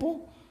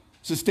example,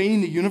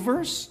 sustaining the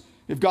universe.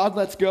 If God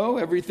lets go,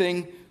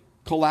 everything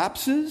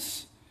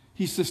collapses.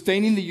 He's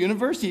sustaining the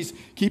universe. He's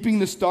keeping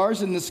the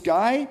stars in the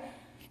sky.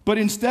 But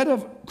instead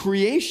of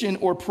creation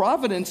or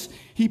providence,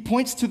 he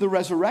points to the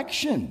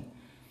resurrection.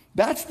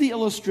 That's the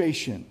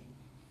illustration.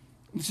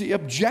 It's the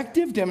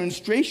objective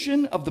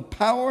demonstration of the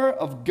power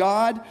of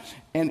God.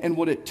 And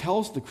what it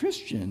tells the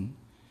Christian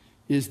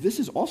is this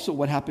is also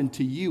what happened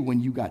to you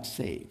when you got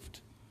saved.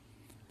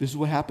 This is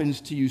what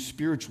happens to you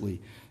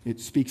spiritually.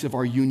 It speaks of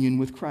our union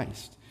with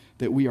Christ,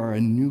 that we are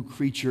a new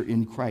creature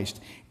in Christ,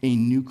 a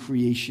new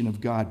creation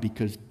of God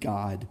because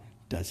God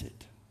does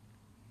it.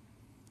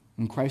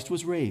 When Christ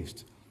was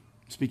raised,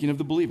 speaking of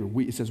the believer,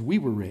 it says we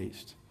were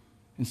raised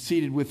and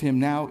seated with him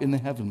now in the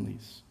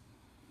heavenlies.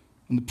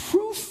 And the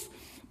proof,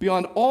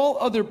 beyond all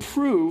other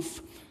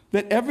proof,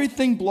 that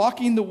everything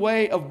blocking the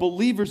way of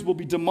believers will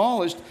be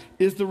demolished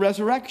is the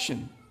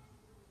resurrection.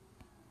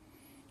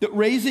 That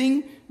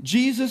raising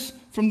Jesus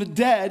from the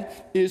dead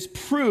is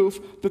proof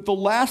that the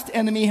last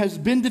enemy has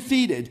been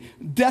defeated.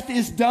 Death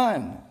is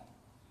done.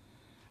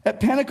 At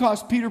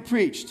Pentecost, Peter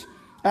preached,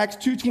 Acts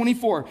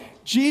 2:24,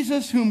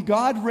 Jesus, whom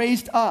God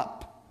raised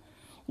up,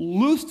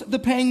 loosed the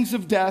pangs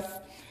of death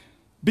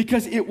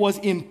because it was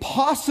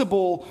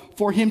impossible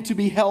for him to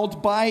be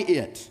held by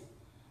it.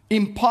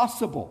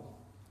 Impossible.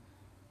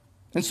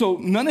 And so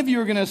none of you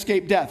are going to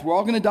escape death. We're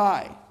all going to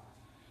die.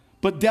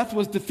 But death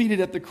was defeated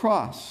at the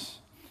cross.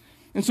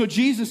 And so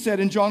Jesus said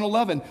in John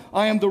 11,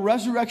 I am the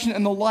resurrection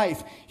and the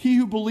life. He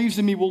who believes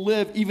in me will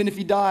live even if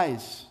he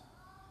dies.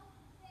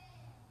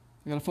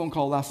 I got a phone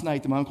call last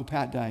night that my Uncle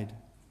Pat died.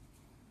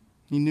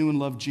 He knew and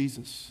loved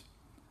Jesus.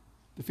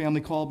 The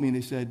family called me and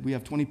they said, we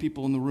have 20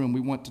 people in the room.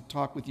 We want to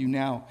talk with you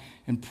now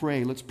and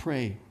pray. Let's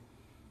pray.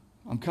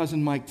 I'm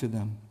cousin Mike to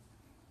them.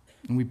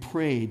 And we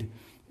prayed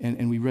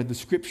and we read the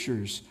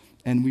scriptures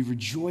and we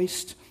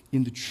rejoiced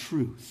in the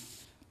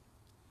truth.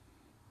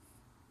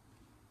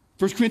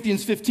 1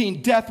 Corinthians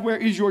 15, death, where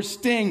is your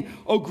sting?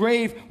 O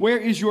grave, where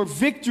is your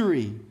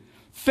victory?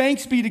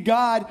 Thanks be to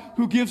God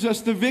who gives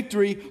us the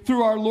victory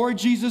through our Lord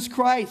Jesus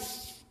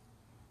Christ.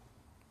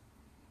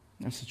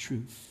 That's the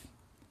truth.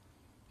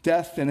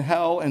 Death and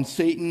hell and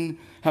Satan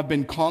have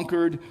been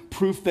conquered,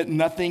 proof that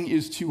nothing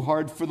is too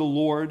hard for the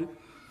Lord.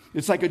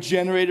 It's like a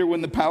generator.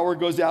 When the power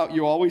goes out,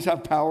 you always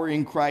have power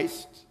in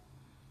Christ.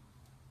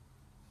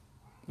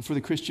 But for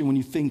the Christian, when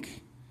you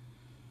think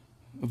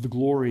of the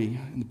glory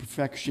and the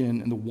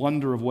perfection and the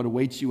wonder of what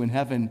awaits you in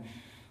heaven,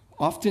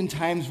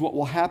 oftentimes what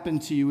will happen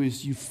to you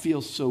is you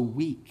feel so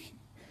weak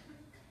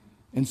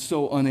and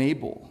so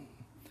unable,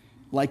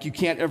 like you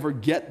can't ever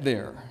get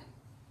there.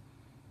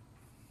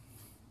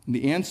 And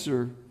the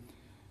answer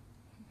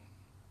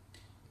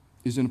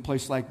is in a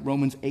place like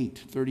Romans 8,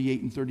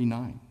 38 and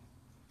 39.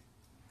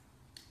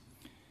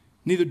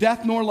 Neither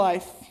death nor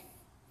life,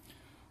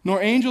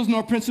 nor angels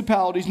nor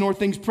principalities, nor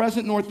things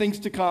present nor things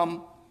to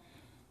come,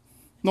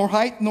 nor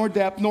height, nor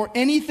depth, nor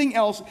anything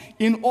else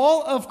in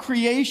all of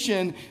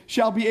creation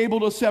shall be able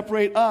to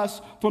separate us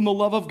from the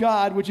love of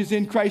God, which is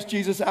in Christ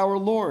Jesus our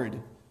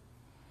Lord.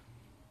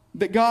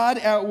 That God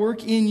at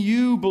work in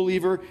you,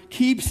 believer,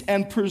 keeps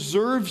and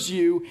preserves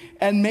you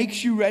and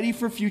makes you ready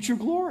for future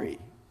glory.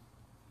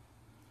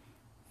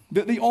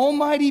 That the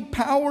almighty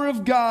power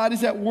of God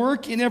is at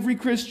work in every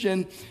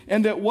Christian,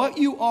 and that what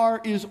you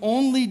are is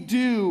only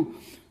due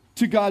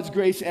to God's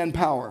grace and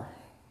power.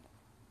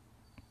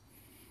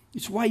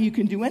 It's why you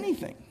can do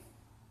anything.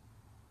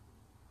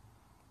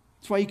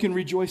 It's why you can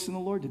rejoice in the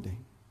Lord today.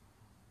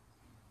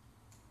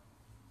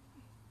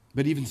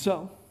 But even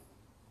so,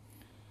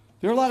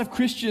 there are a lot of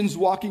Christians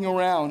walking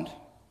around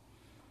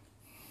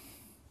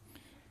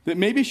that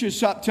maybe should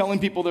stop telling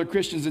people they're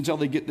Christians until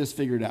they get this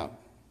figured out.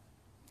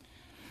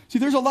 See,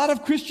 there's a lot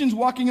of Christians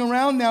walking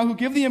around now who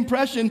give the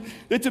impression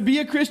that to be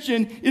a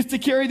Christian is to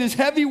carry this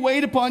heavy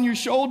weight upon your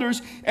shoulders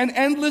and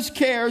endless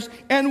cares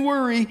and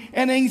worry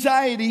and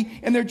anxiety,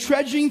 and they're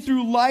trudging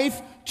through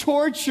life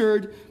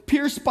tortured,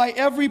 pierced by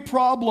every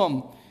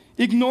problem,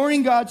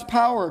 ignoring God's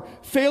power,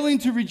 failing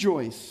to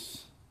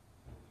rejoice.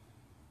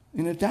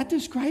 And if that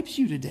describes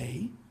you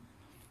today,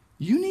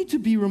 you need to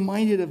be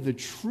reminded of the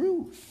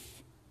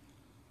truth.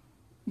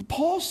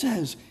 Paul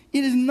says,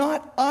 it is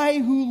not I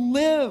who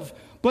live,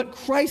 but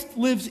Christ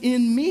lives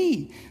in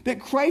me,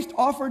 that Christ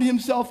offered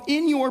himself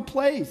in your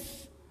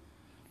place,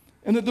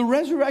 and that the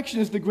resurrection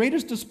is the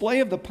greatest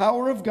display of the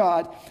power of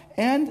God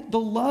and the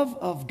love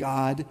of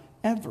God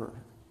ever.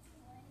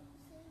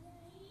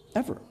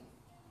 Ever.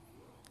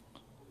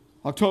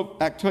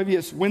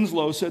 Octavius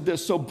Winslow said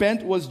this, so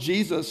bent was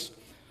Jesus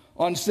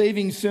on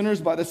saving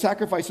sinners by the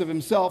sacrifice of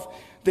himself,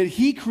 that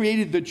he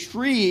created the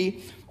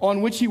tree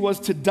on which he was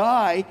to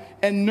die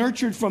and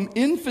nurtured from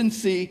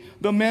infancy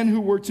the men who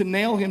were to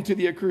nail him to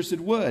the accursed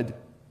wood.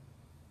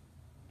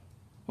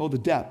 Oh, the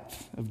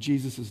depth of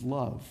Jesus'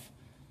 love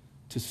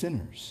to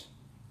sinners.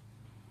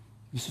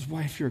 This is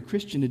why if you're a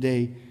Christian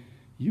today,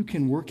 you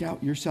can work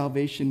out your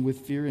salvation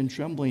with fear and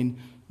trembling,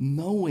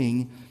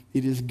 knowing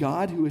it is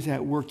God who is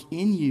at work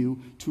in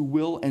you to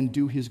will and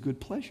do his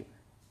good pleasure.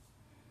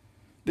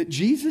 That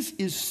Jesus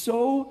is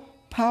so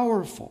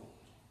powerful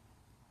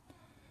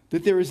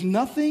that there is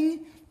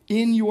nothing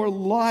in your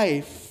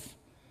life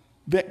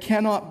that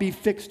cannot be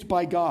fixed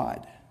by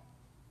God.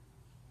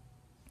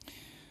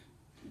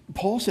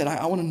 Paul said,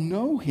 I want to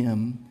know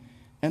him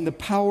and the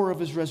power of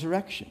his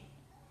resurrection.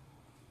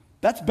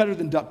 That's better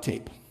than duct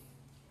tape.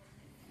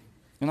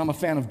 And I'm a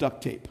fan of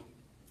duct tape.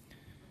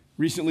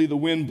 Recently, the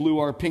wind blew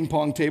our ping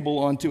pong table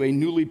onto a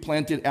newly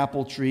planted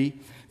apple tree.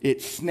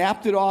 It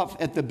snapped it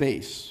off at the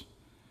base.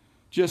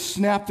 Just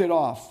snapped it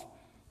off.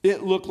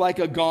 It looked like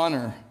a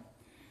goner.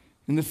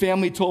 And the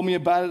family told me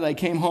about it. I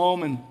came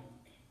home and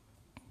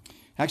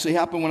Actually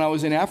happened when I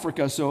was in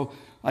Africa. So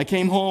I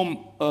came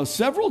home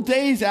several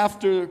days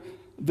after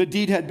the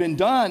deed had been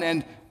done,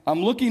 and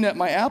I'm looking at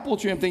my apple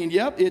tree. I'm thinking,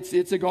 yep,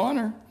 it's a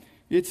goner.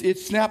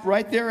 It's snapped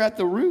right there at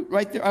the root,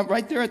 right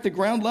there at the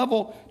ground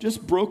level,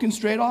 just broken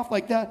straight off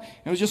like that.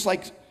 And it was just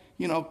like,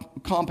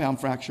 compound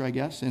fracture, I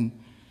guess. And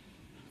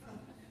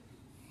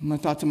I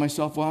thought to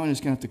myself, well, I'm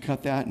just going to have to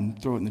cut that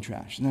and throw it in the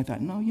trash. And I thought,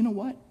 no, you know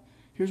what?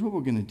 Here's what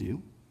we're going to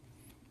do.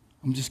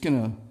 I'm just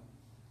going to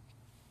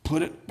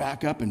put it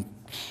back up and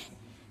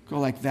go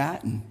like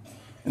that. And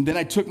then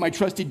I took my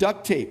trusty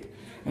duct tape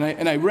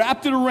and I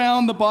wrapped it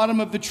around the bottom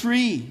of the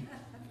tree.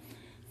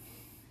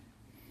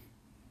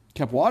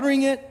 Kept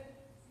watering it.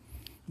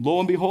 Lo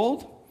and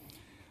behold,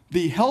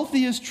 the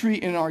healthiest tree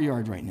in our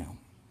yard right now.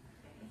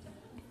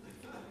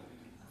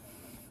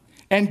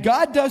 And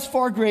God does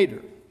far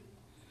greater.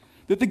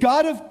 That the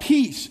God of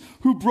peace,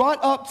 who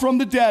brought up from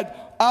the dead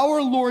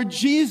our Lord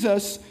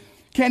Jesus,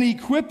 can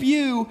equip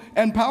you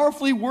and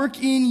powerfully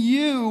work in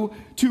you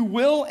to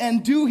will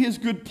and do his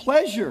good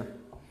pleasure.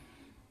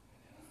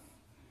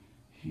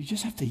 You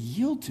just have to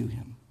yield to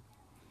him.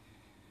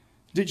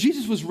 That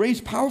Jesus was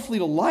raised powerfully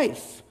to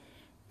life.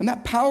 And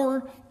that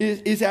power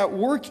is at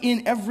work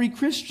in every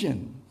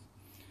Christian.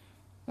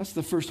 That's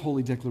the first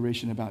holy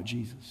declaration about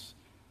Jesus.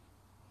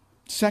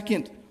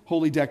 Second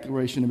holy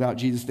declaration about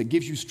Jesus that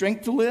gives you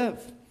strength to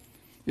live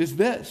is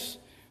this.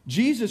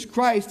 Jesus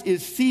Christ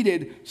is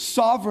seated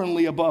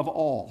sovereignly above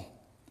all.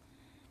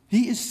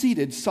 He is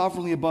seated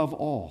sovereignly above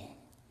all.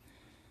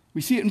 We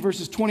see it in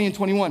verses 20 and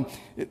 21.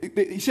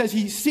 He says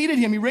he seated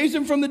him. He raised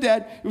him from the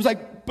dead. It was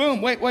like,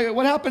 boom, wait,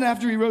 what happened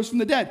after he rose from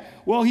the dead?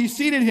 Well, he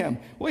seated him.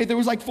 Wait, there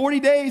was like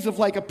 40 days of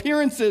like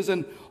appearances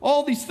and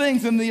all these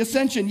things in the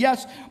ascension.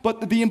 Yes,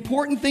 but the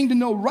important thing to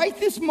know right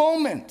this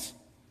moment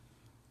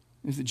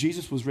is that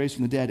Jesus was raised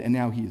from the dead and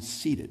now he is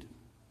seated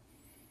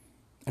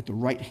at the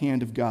right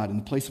hand of God in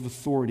the place of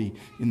authority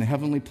in the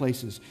heavenly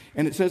places.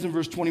 And it says in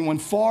verse 21,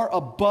 far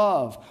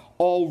above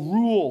all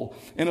rule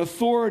and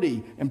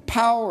authority and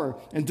power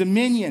and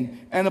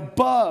dominion and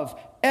above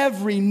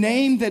every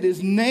name that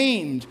is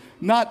named,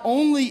 not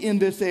only in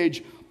this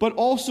age, but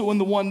also in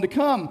the one to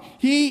come.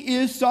 He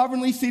is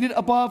sovereignly seated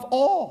above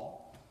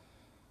all.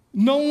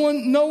 No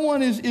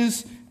one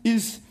is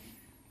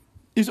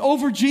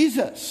over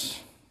Jesus.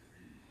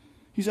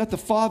 He's at the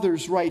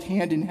Father's right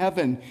hand in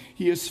heaven.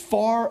 He is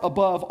far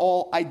above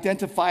all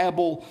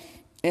identifiable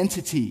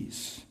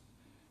entities.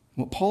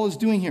 What Paul is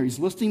doing here, he's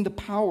listing the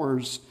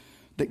powers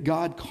that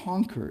God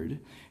conquered.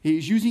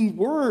 He's using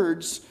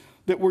words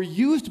that were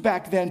used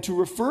back then to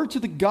refer to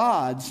the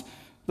gods,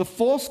 the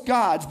false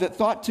gods that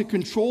thought to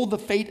control the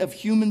fate of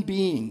human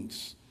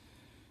beings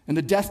and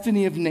the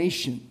destiny of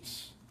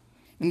nations.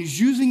 And he's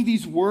using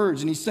these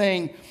words and he's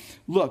saying,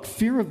 look,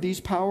 fear of these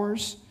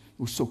powers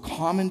were so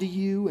common to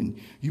you, and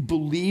you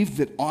believed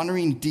that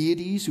honoring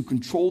deities who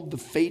controlled the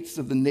fates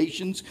of the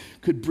nations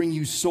could bring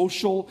you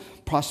social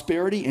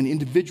prosperity and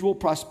individual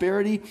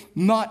prosperity.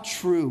 Not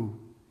true.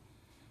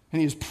 And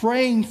he is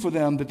praying for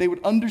them that they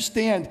would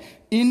understand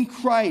in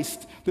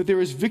Christ that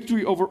there is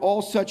victory over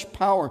all such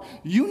power.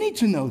 You need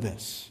to know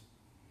this.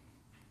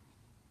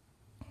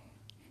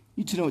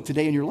 You need to know it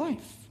today in your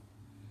life.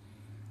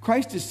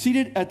 Christ is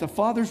seated at the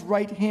Father's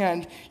right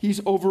hand.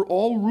 He's over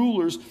all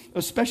rulers,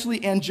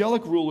 especially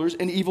angelic rulers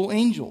and evil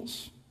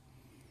angels.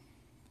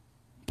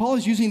 Paul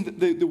is using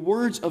the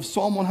words of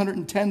Psalm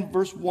 110,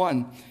 verse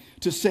 1,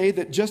 to say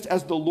that just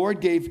as the Lord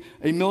gave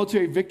a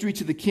military victory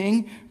to the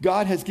king,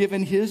 God has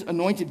given his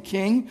anointed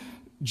king,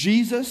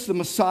 Jesus, the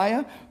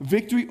Messiah,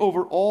 victory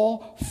over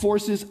all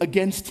forces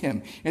against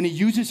him. And he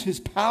uses his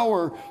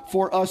power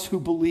for us who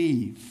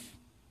believe.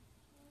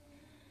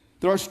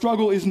 That our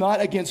struggle is not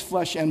against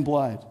flesh and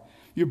blood.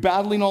 You're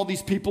battling all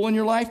these people in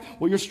your life.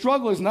 Well, your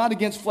struggle is not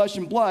against flesh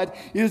and blood.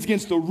 It is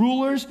against the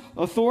rulers,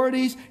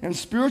 authorities, and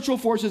spiritual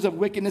forces of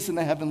wickedness in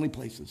the heavenly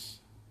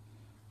places.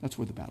 That's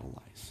where the battle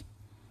lies.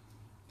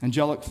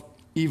 Angelic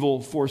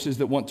evil forces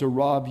that want to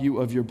rob you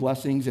of your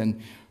blessings,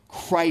 and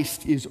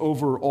Christ is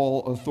over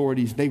all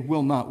authorities. They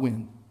will not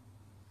win.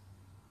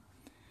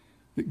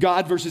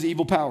 God versus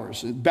evil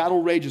powers.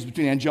 Battle rages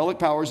between angelic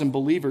powers and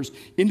believers,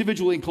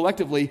 individually and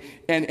collectively,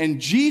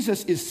 and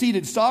Jesus is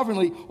seated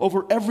sovereignly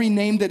over every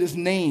name that is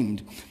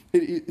named.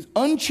 It is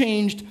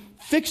unchanged,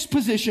 fixed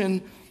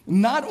position,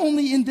 not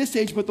only in this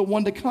age, but the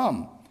one to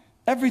come.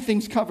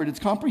 Everything's covered. It's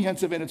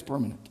comprehensive and it's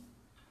permanent.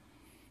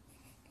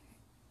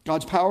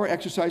 God's power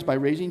exercised by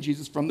raising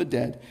Jesus from the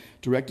dead,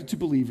 directed to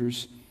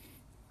believers,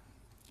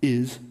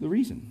 is the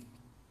reason.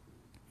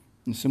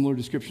 And a similar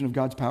description of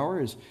God's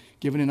power is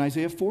given in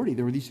Isaiah 40.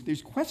 There were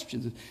these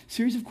questions, a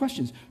series of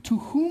questions. To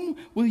whom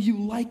will you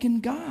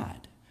liken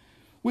God?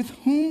 With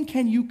whom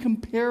can you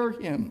compare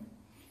him?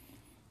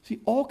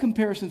 See, all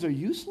comparisons are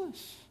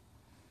useless.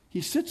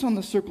 He sits on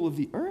the circle of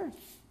the earth.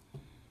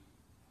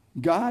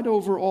 God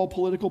over all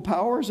political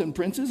powers and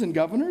princes and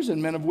governors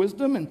and men of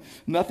wisdom, and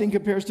nothing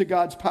compares to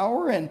God's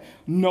power, and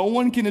no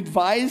one can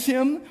advise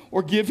him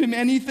or give him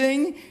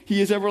anything.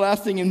 He is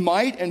everlasting in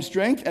might and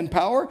strength and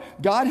power.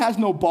 God has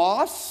no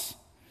boss.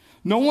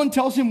 No one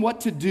tells him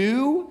what to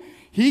do.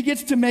 He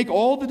gets to make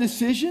all the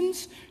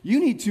decisions. You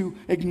need to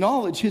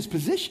acknowledge his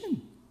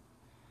position.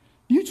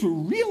 You need to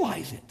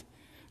realize it.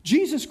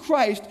 Jesus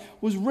Christ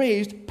was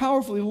raised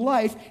powerfully to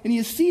life, and he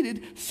is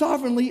seated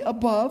sovereignly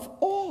above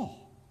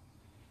all.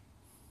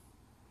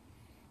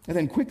 And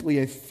then quickly,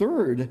 a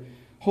third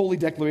holy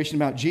declaration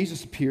about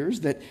Jesus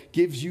appears that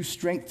gives you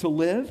strength to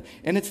live,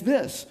 and it's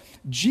this: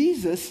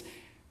 Jesus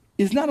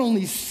is not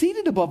only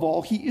seated above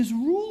all, he is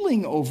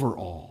ruling over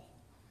all.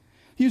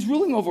 He is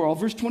ruling over all.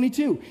 Verse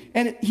 22,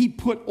 and he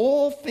put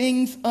all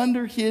things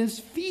under his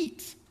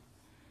feet.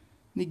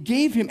 And he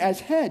gave him as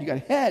head. You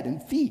got head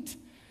and feet.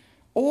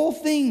 All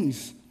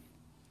things,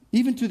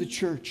 even to the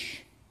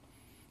church.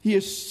 He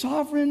is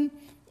sovereign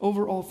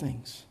over all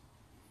things.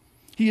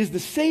 He is the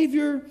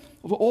Savior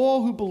of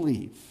all who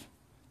believe.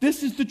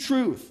 This is the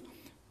truth.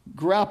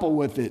 Grapple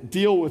with it.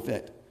 Deal with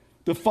it.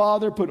 The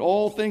Father put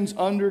all things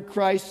under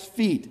Christ's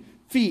feet.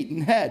 Feet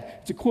and head.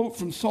 It's a quote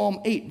from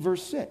Psalm 8,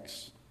 verse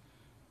 6.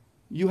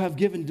 You have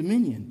given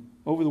dominion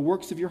over the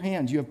works of your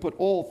hands. You have put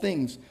all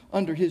things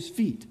under his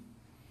feet.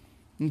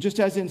 And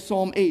just as in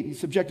Psalm 8, he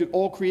subjected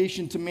all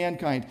creation to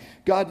mankind,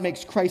 God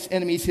makes Christ's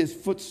enemies his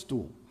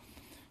footstool.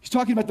 He's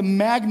talking about the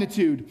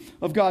magnitude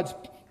of God's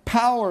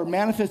power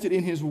manifested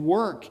in his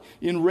work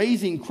in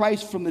raising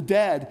Christ from the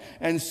dead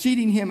and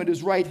seating him at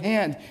his right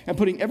hand and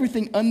putting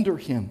everything under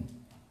him.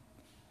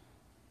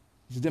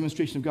 It's a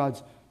demonstration of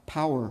God's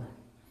power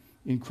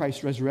in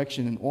Christ's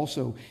resurrection and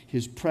also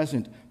his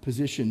present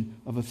position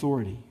of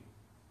authority.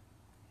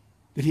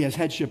 That he has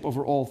headship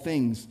over all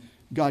things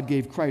God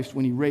gave Christ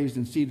when he raised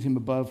and seated him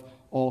above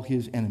all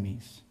his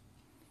enemies.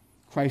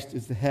 Christ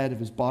is the head of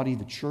his body,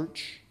 the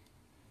church.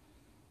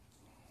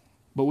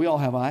 But we all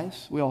have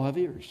eyes, we all have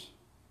ears.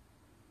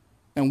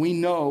 And we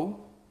know,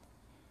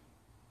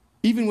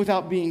 even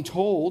without being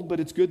told, but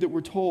it's good that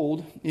we're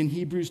told in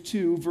Hebrews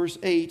 2, verse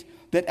 8,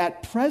 that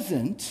at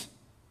present,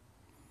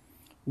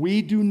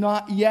 we do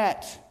not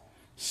yet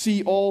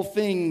see all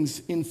things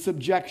in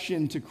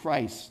subjection to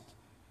Christ.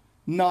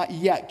 Not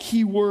yet.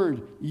 Key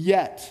word,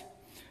 yet.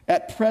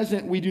 At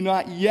present, we do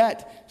not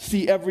yet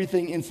see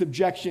everything in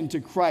subjection to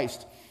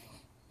Christ.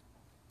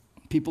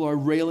 People are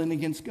railing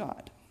against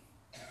God.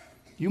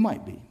 You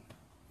might be.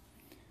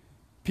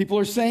 People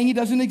are saying he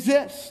doesn't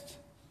exist.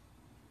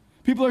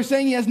 People are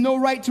saying he has no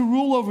right to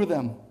rule over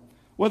them,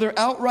 whether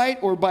outright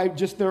or by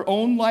just their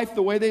own life,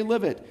 the way they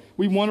live it.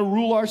 We want to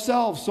rule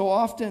ourselves so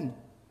often.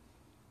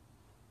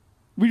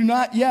 We do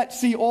not yet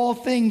see all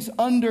things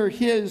under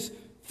his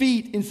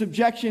feet in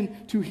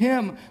subjection to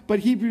him. But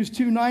Hebrews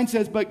 2:9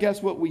 says, but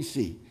guess what we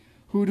see?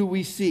 Who do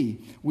we see?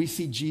 We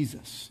see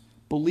Jesus.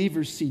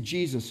 Believers see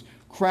Jesus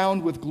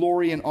crowned with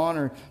glory and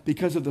honor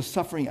because of the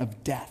suffering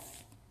of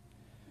death.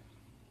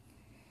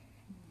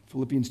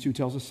 Philippians 2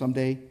 tells us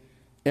someday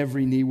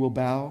every knee will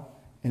bow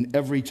and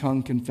every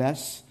tongue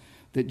confess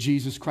that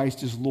Jesus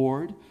Christ is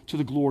Lord to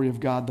the glory of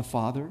God the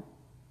Father.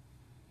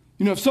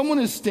 You know, if someone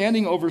is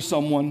standing over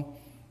someone,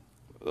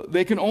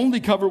 they can only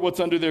cover what's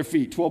under their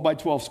feet, 12 by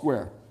 12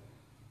 square.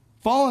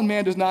 Fallen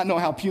man does not know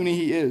how puny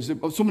he is.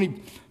 So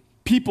many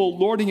people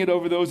lording it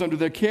over those under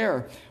their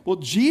care. Well,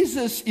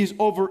 Jesus is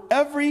over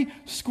every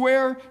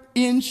square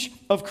inch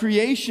of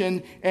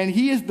creation, and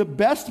he is the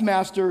best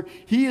master.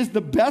 He is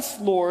the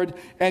best Lord,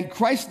 and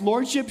Christ's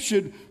lordship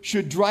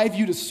should drive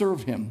you to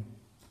serve him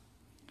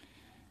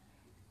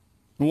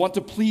and want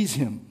to please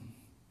him.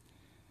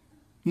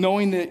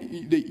 Knowing that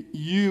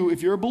you,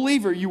 if you're a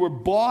believer, you were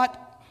bought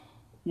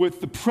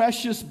with the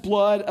precious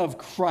blood of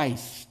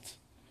Christ.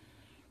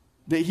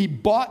 That he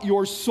bought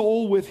your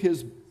soul with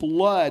his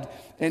blood.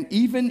 And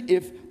even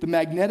if the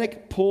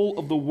magnetic pull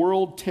of the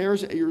world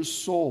tears at your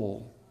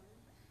soul,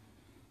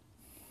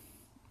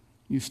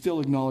 you still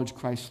acknowledge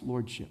Christ's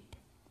lordship.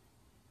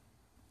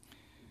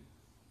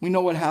 We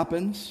know what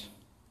happens.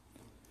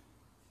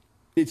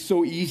 It's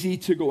so easy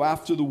to go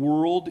after the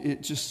world.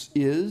 It just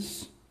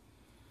is.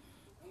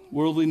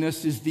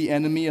 Worldliness is the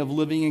enemy of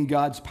living in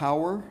God's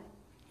power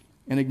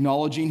and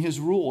acknowledging his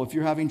rule. If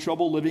you're having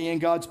trouble living in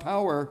God's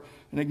power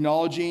and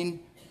acknowledging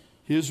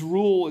his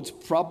rule, it's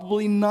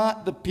probably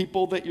not the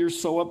people that you're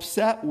so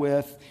upset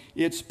with.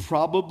 It's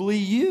probably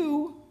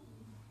you.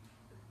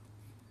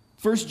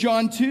 1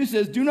 John 2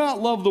 says, do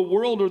not love the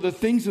world or the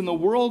things in the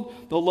world,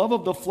 the love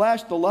of the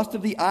flesh, the lust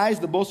of the eyes,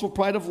 the boastful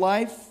pride of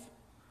life.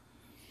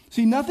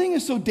 See, nothing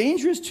is so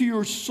dangerous to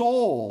your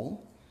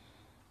soul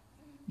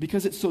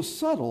because it's so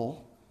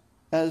subtle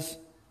as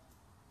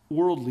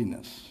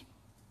worldliness.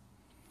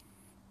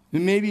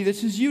 And maybe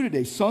this is you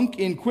today, sunk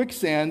in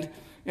quicksand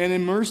and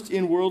immersed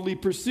in worldly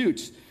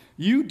pursuits.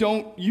 You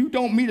don't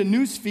meet a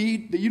news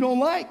feed that you don't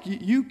like.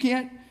 You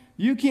can't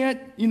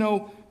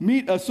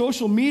meet a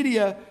social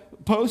media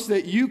post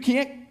that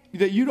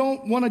you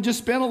don't want to just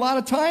spend a lot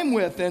of time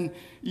with, and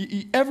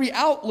every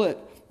outlet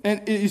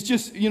and is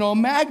just a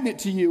magnet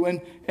to you,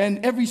 and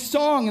every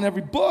song and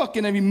every book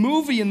and every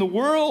movie in the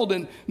world,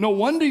 and no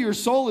wonder your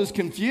soul is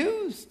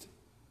confused.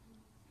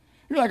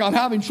 You're like, I'm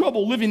having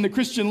trouble living the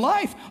Christian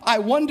life. I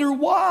wonder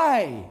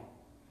why.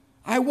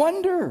 I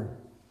wonder.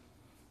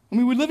 I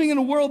mean, we're living in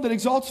a world that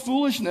exalts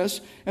foolishness,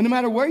 and no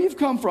matter where you've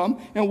come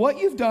from and what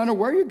you've done or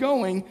where you're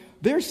going,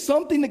 there's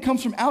something that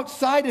comes from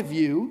outside of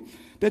you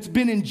that's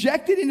been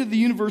injected into the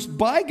universe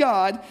by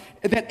God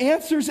that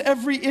answers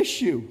every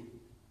issue.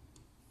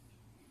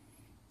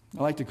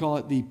 I like to call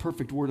it the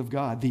perfect Word of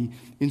God, the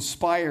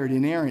inspired,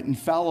 inerrant,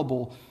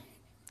 infallible,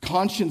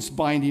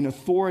 conscience-binding,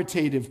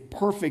 authoritative,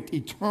 perfect,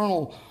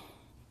 eternal,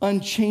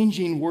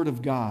 unchanging Word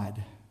of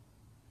God.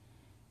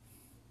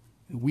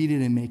 We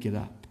didn't make it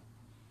up.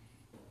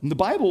 And the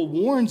Bible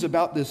warns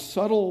about this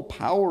subtle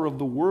power of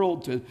the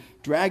world to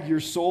drag your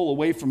soul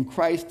away from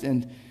Christ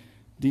and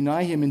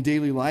deny Him in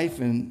daily life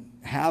and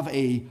have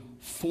a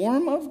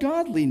form of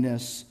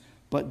godliness,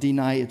 but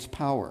deny its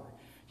power.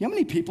 You know how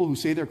many people who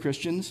say they're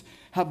Christians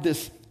have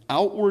this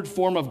outward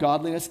form of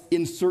godliness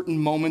in certain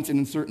moments and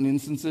in certain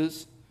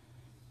instances?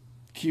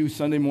 Cue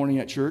Sunday morning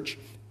at church.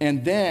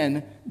 And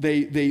then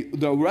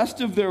the rest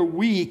of their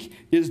week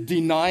is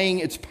denying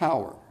its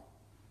power.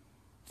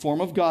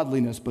 Form of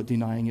godliness, but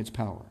denying its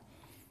power.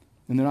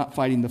 And they're not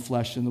fighting the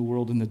flesh and the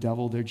world and the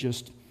devil. They're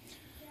just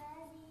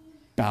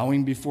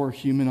bowing before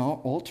human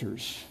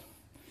altars.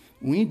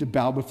 We need to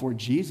bow before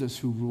Jesus,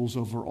 who rules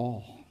over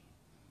all.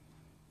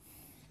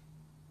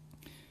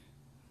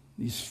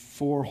 These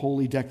 4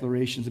 holy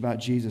declarations about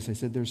Jesus. I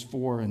said there's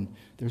 4 and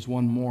there's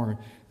one more.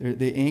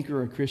 They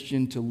anchor a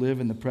Christian to live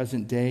in the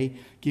present day,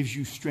 gives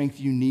you strength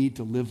you need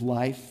to live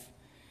life.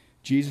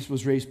 Jesus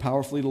was raised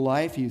powerfully to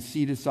life. He is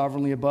seated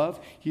sovereignly above.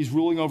 He's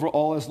ruling over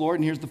all as Lord.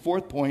 And here's the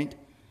 4th point.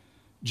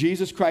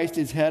 Jesus Christ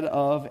is head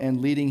of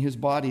and leading His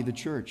body, the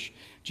church.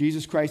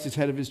 Jesus Christ is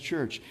head of His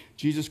church.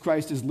 Jesus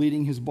Christ is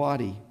leading His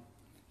body.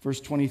 Verse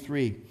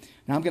 23.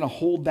 Now I'm going to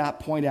hold that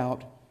point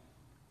out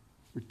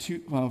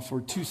for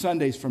 2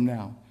 Sundays from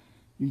now.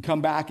 You can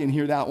come back and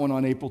hear that one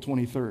on April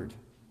 23rd. But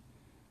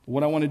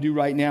what I want to do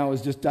right now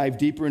is just dive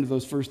deeper into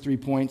those first 3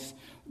 points.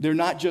 They're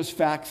not just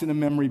facts in a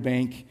memory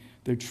bank.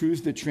 They're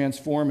truths that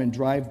transform and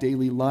drive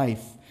daily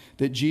life.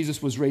 That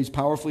Jesus was raised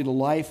powerfully to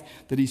life,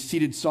 that He's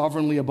seated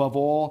sovereignly above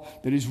all,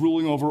 that He's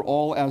ruling over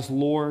all as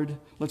Lord.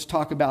 Let's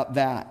talk about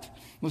that.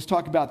 Let's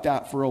talk about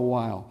that for a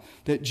while.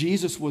 That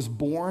Jesus was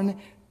born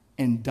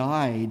and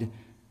died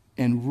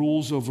and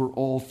rules over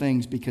all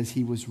things because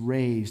He was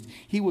raised.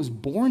 He was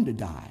born to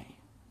die.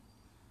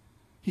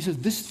 He says,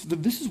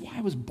 this is why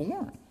I was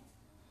born.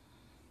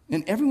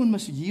 And everyone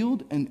must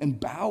yield and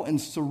bow and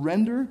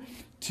surrender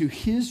to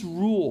His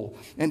rule.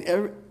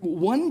 And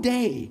one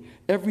day,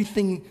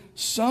 everything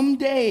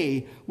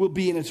someday will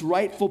be in its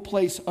rightful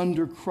place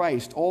under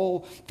Christ. All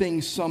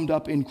things summed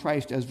up in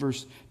Christ, as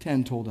verse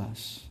 10 told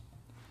us.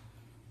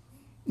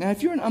 Now,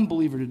 if you're an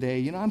unbeliever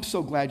today, I'm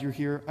so glad you're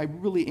here. I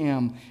really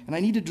am. And I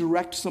need to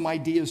direct some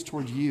ideas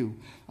towards you.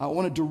 I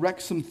want to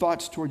direct some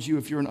thoughts towards you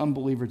if you're an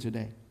unbeliever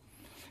today.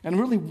 And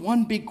really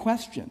one big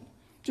question.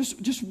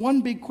 Just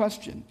one big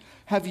question.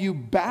 Have you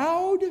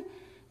bowed,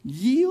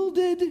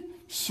 yielded,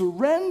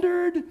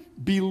 surrendered,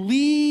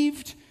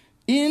 believed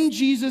in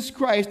Jesus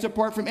Christ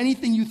apart from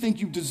anything you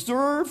think you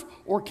deserve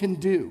or can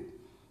do?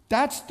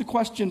 That's the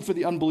question for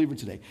the unbeliever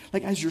today.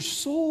 Like, has your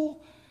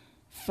soul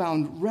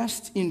found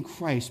rest in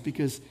Christ?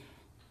 Because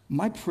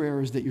my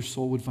prayer is that your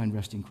soul would find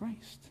rest in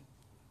Christ.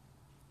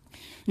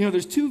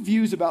 There's 2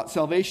 views about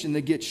salvation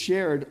that get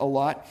shared a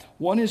lot.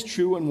 One is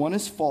true and one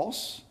is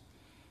false.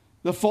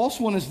 The false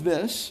one is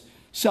this: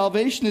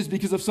 salvation is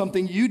because of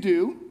something you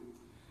do,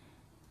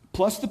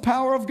 plus the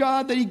power of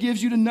God that He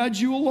gives you to nudge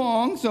you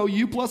along, so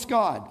you plus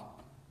God.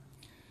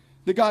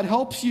 That God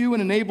helps you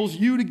and enables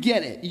you to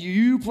get it,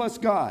 you plus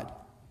God.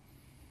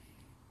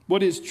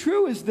 What is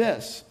true is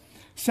this: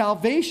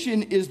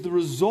 salvation is the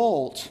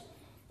result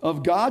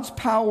of God's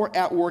power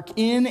at work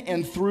in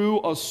and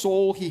through a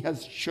soul He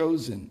has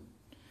chosen.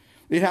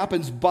 It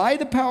happens by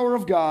the power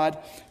of God.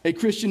 A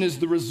Christian is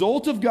the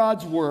result of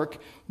God's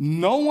work.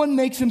 No one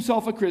makes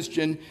himself a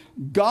Christian.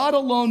 God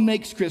alone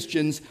makes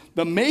Christians.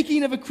 The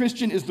making of a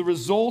Christian is the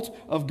result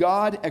of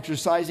God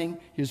exercising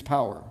His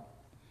power.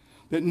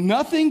 That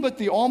nothing but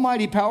the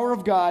almighty power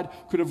of God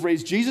could have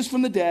raised Jesus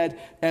from the dead,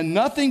 and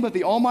nothing but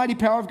the almighty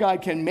power of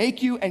God can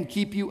make you and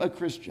keep you a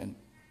Christian.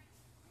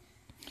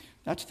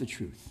 That's the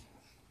truth.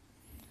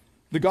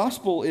 The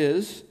gospel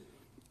is,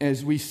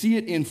 as we see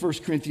it in 1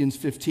 Corinthians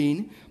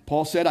 15,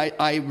 Paul said,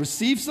 I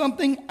received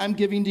something, I'm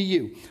giving to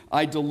you.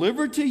 I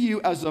delivered to you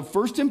as of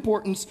first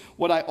importance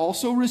what I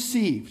also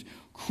received.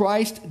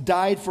 Christ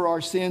died for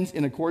our sins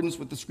in accordance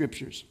with the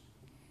Scriptures.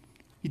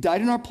 He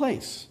died in our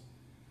place.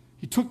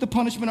 He took the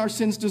punishment our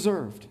sins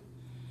deserved.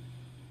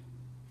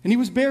 And He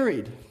was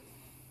buried.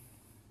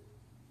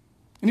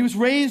 And He was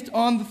raised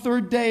on the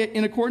 3rd day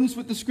in accordance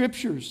with the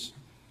Scriptures.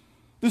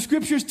 The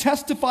Scriptures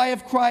testify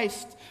of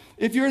Christ.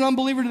 If you're an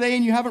unbeliever today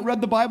and you haven't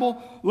read the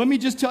Bible, let me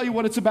just tell you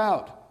what it's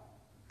about.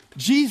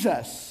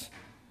 Jesus.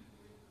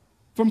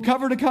 From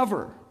cover to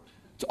cover.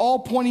 It's all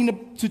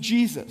pointing to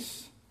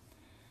Jesus.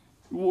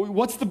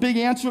 What's the big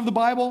answer of the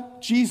Bible?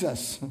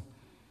 Jesus.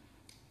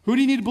 Who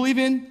do you need to believe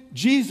in?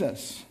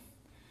 Jesus.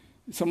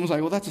 Someone's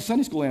like, well, that's a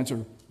Sunday school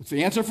answer. It's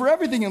the answer for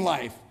everything in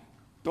life.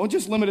 Don't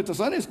just limit it to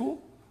Sunday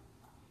school.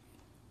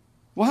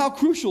 Well, how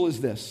crucial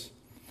is this?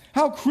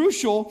 How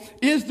crucial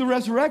is the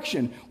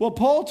resurrection? Well,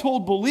 Paul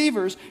told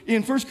believers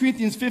in 1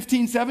 Corinthians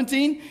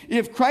 15:17,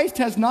 if Christ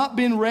has not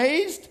been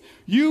raised,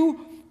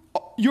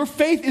 your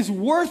faith is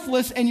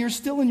worthless and you're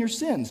still in your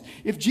sins.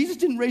 If Jesus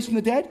didn't raise from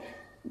the dead,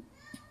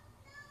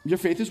 your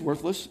faith is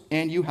worthless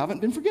and you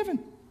haven't been forgiven.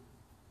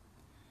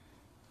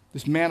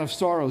 This man of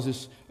sorrows,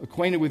 this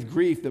acquainted with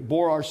grief that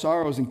bore our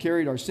sorrows and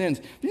carried our sins,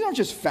 these aren't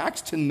just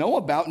facts to know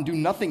about and do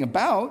nothing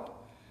about.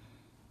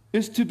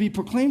 It's to be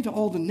proclaimed to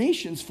all the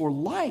nations for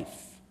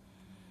life.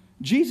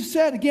 Jesus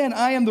said, again,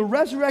 I am the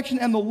resurrection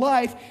and the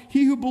life.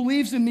 He who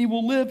believes in me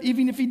will live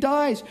even if he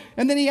dies.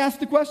 And then he asked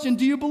the question,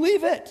 do you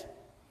believe it?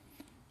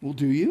 Well,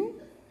 do you?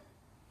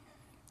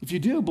 If you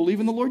do, believe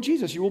in the Lord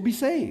Jesus. You will be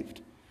saved.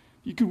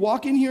 You could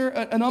walk in here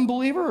an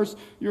unbeliever, or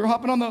you're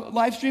hopping on the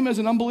live stream as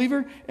an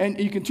unbeliever, and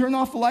you can turn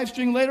off the live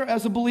stream later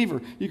as a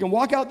believer. You can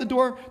walk out the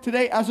door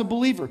today as a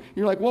believer.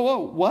 You're like, whoa,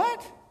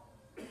 what?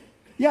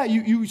 Yeah,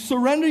 you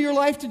surrender your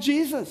life to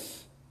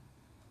Jesus.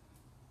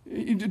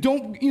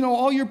 Don't,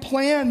 all your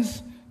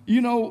plans,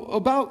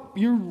 about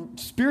your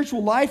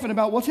spiritual life and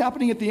about what's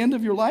happening at the end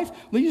of your life.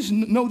 Let you just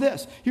know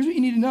this. Here's what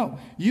you need to know.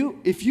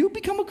 If you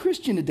become a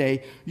Christian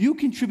today, you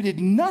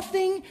contributed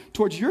nothing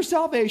towards your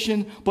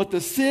salvation but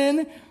the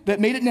sin that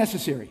made it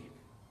necessary.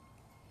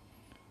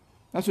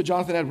 That's what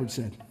Jonathan Edwards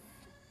said.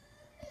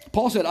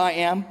 Paul said, I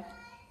am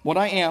what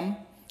I am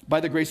by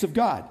the grace of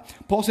God.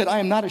 Paul said, I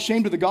am not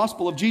ashamed of the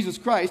gospel of Jesus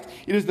Christ.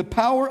 It is the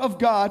power of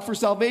God for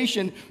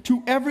salvation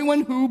to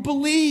everyone who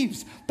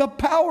believes. The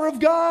power of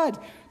God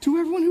to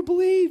everyone who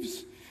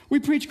believes. We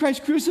preach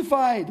Christ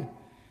crucified.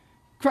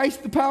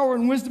 Christ, the power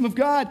and wisdom of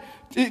God.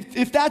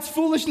 If that's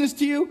foolishness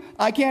to you,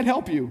 I can't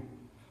help you.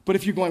 But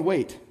if you're going,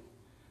 wait,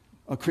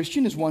 a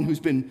Christian is one who's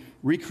been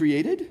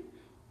recreated?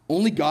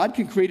 Only God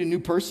can create a new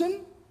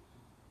person?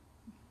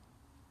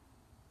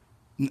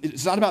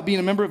 It's not about being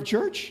a member of a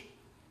church.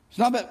 It's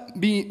not about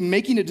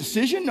making a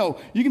decision. No,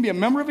 you can be a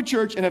member of a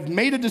church and have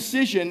made a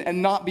decision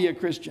and not be a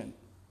Christian.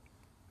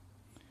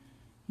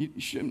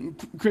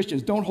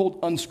 Christians, don't hold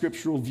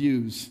unscriptural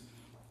views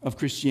of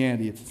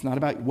Christianity. It's not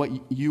about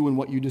what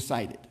you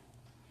decided.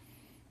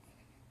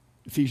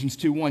 Ephesians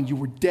 2:1, you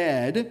were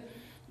dead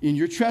in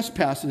your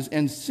trespasses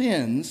and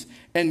sins,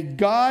 and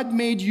God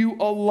made you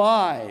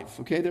alive.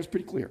 Okay, that's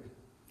pretty clear.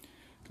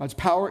 God's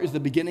power is the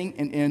beginning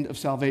and end of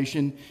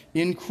salvation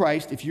in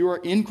Christ. If you are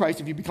in Christ,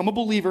 if you become a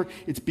believer,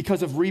 it's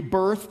because of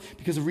rebirth,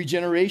 because of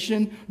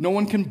regeneration. No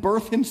one can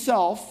birth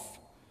himself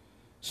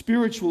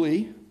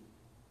spiritually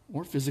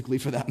or physically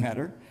for that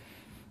matter.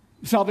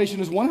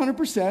 Salvation is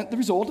 100% the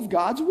result of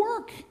God's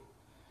work.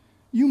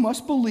 You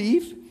must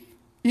believe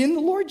in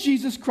the Lord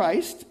Jesus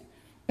Christ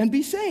and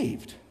be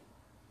saved.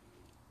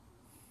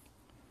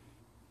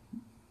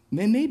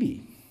 Then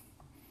maybe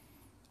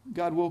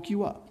God woke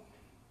you up,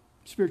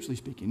 spiritually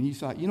speaking. And you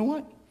thought, you know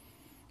what?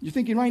 You're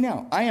thinking right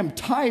now, I am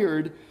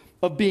tired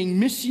of being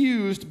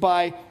misused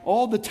by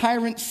all the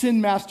tyrant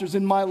sin masters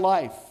in my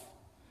life.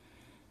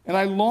 And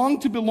I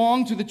long to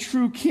belong to the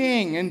true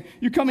King. And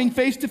you're coming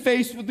face to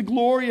face with the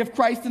glory of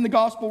Christ in the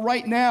gospel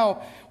right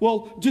now.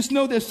 Well, just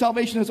know this.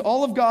 Salvation is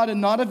all of God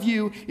and not of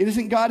you. It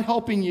isn't God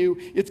helping you.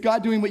 It's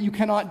God doing what you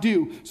cannot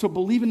do. So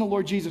believe in the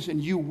Lord Jesus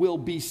and you will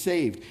be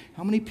saved.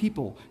 How many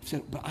people have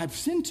said, but I've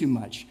sinned too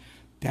much?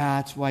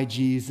 That's why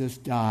Jesus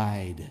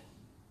died.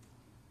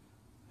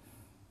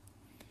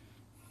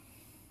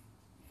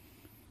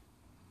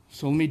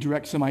 So let me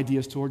direct some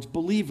ideas towards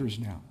believers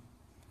now.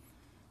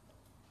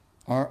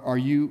 Are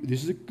you,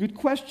 this is a good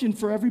question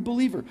for every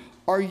believer.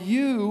 Are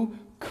you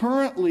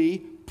currently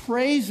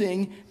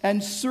praising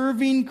and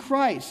serving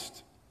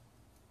Christ?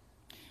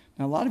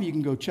 Now, a lot of you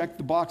can go check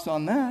the box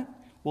on that.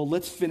 Well,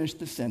 let's finish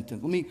the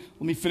sentence. Let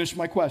me finish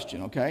my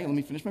question, okay? Let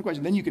me finish my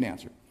question, then you can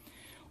answer.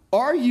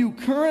 Are you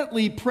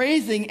currently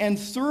praising and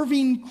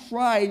serving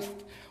Christ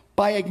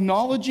by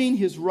acknowledging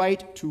his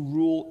right to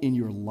rule in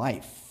your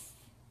life?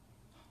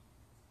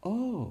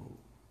 Oh,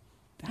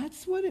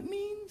 that's what it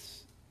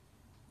means?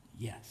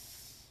 Yes.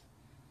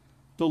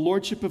 The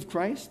lordship of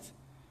Christ.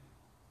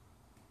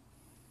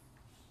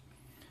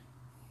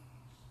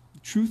 The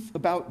truth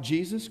about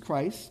Jesus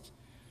Christ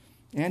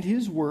and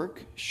his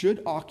work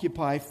should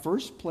occupy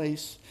first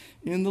place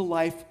in the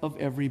life of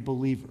every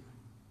believer.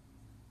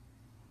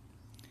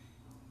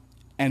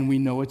 And we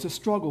know it's a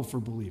struggle for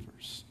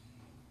believers,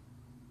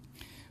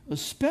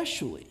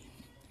 especially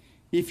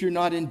if you're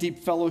not in deep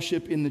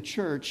fellowship in the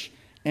church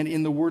and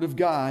in the Word of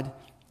God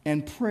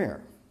and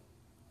prayer.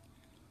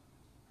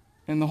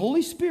 And the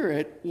Holy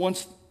Spirit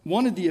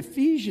wanted the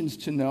Ephesians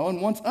to know and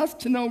wants us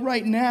to know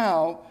right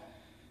now,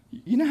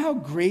 you know how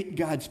great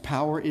God's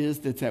power is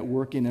that's at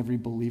work in every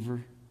believer?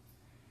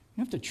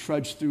 You have to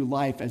trudge through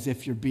life as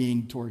if you're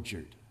being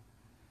tortured.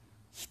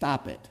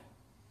 Stop it.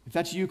 If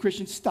that's you,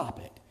 Christian, stop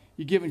it.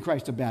 You're giving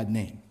Christ a bad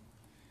name.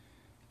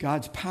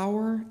 God's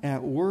power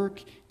at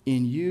work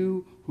in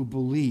you who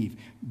believe.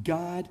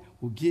 God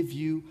will give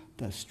you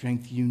the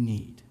strength you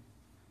need.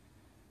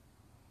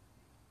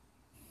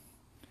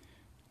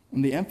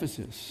 And the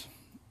emphasis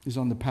is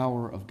on the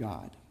power of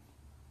God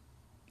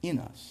in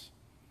us.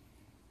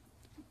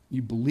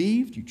 You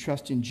believed, you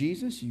trust in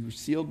Jesus, you were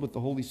sealed with the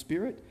Holy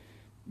Spirit.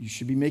 You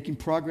should be making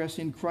progress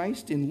in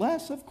Christ,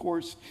 unless, of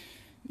course,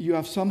 you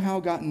have somehow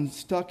gotten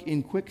stuck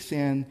in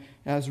quicksand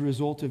as a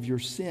result of your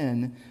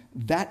sin.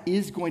 That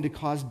is going to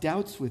cause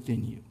doubts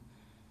within you.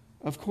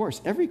 Of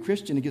course, every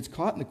Christian who gets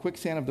caught in the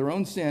quicksand of their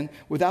own sin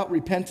without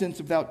repentance,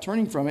 without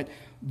turning from it,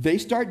 they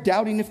start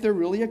doubting if they're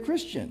really a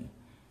Christian.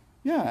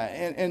 Yeah,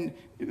 and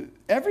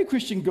every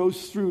Christian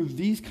goes through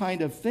these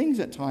kind of things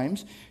at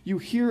times. You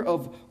hear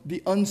of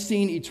the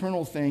unseen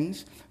eternal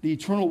things, the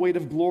eternal weight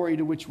of glory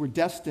to which we're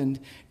destined,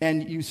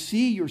 and you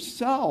see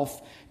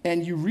yourself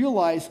and you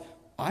realize,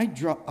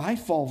 I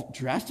fall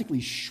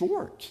drastically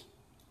short.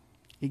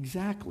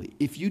 Exactly.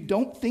 If you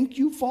don't think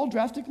you fall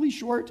drastically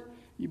short,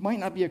 you might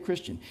not be a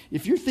Christian.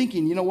 If you're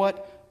thinking, you know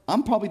what,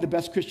 I'm probably the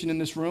best Christian in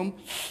this room,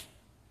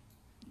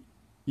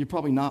 you're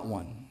probably not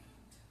one.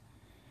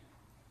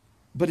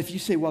 But if you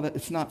say, well,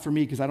 it's not for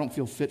me because I don't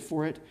feel fit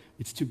for it,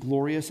 it's too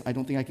glorious, I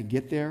don't think I could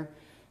get there,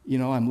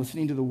 I'm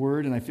listening to the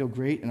word and I feel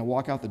great, and I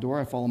walk out the door,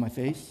 I fall on my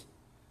face.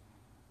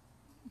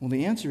 Well,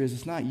 the answer is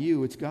it's not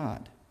you, it's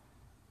God.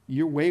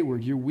 You're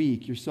wayward, you're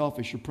weak, you're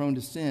selfish, you're prone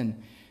to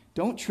sin.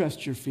 Don't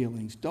trust your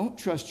feelings. Don't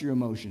trust your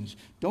emotions.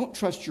 Don't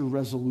trust your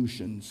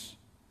resolutions.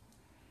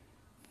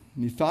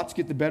 And your thoughts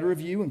get the better of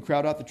you and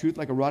crowd out the truth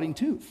like a rotting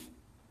tooth.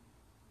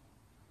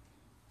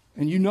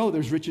 And you know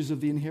there's riches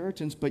of the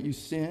inheritance, but you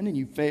sin and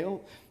you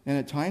fail, and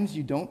at times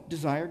you don't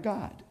desire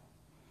God.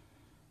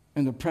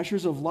 And the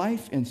pressures of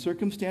life and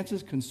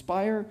circumstances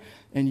conspire,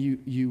 and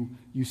you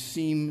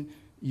see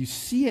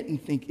it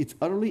and think it's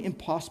utterly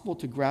impossible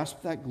to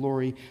grasp that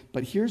glory.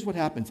 But here's what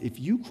happens. If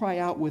you cry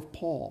out with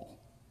Paul,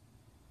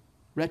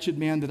 wretched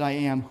man that I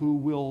am, who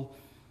will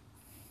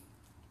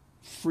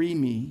free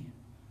me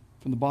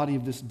from the body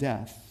of this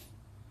death,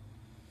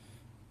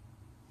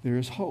 there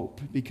is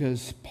hope,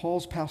 because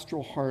Paul's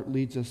pastoral heart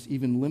leads us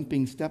even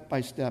limping step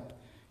by step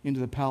into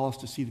the palace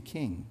to see the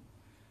king.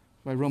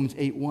 That's why Romans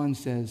 8:1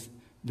 says,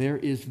 there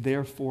is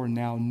therefore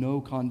now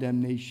no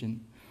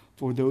condemnation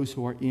for those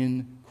who are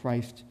in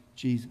Christ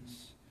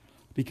Jesus.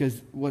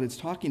 Because what it's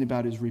talking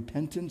about is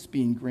repentance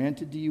being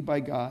granted to you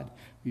by God.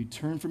 You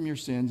turn from your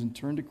sins and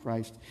turn to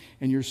Christ,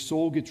 and your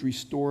soul gets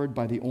restored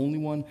by the only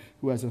one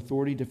who has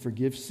authority to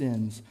forgive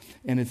sins.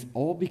 And it's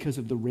all because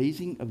of the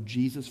raising of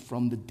Jesus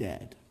from the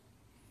dead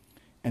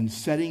and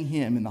setting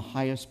him in the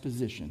highest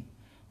position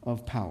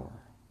of power.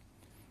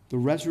 The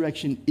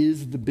resurrection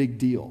is the big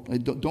deal.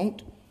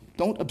 Don't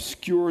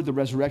obscure the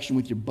resurrection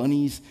with your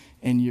bunnies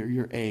and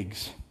your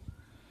eggs.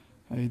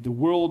 The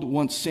world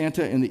wants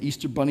Santa and the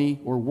Easter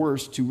Bunny, or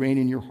worse, to reign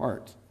in your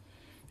heart.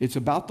 It's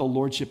about the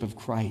lordship of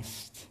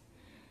Christ.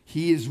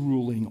 He is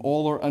ruling.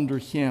 All are under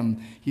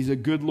him. He's a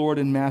good Lord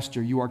and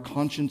Master. You are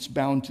conscience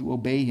bound to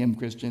obey him,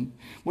 Christian.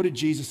 What did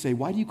Jesus say?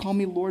 Why do you call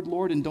me Lord,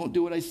 Lord, and don't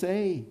do what I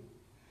say?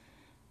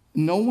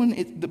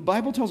 The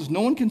Bible tells us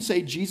no one can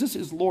say Jesus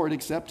is Lord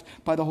except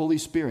by the Holy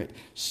Spirit.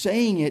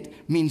 Saying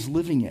it means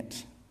living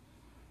it.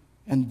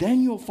 And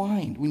then you'll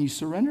find, when you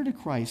surrender to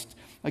Christ,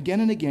 again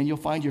and again, you'll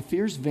find your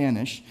fears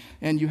vanish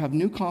and you have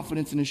new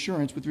confidence and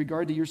assurance with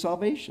regard to your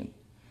salvation.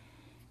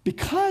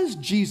 Because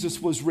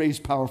Jesus was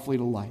raised powerfully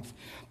to life,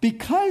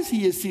 because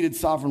he is seated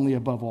sovereignly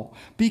above all,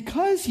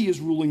 because he is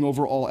ruling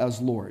over all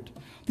as Lord.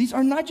 These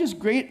are not just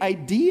great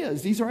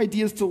ideas. These are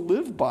ideas to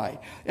live by.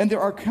 And there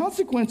are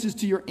consequences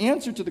to your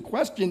answer to the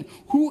question,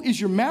 who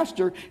is your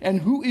master and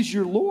who is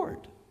your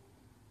Lord?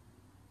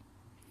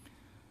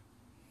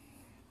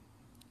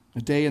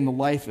 A day in the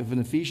life of an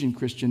Ephesian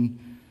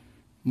Christian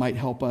might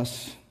help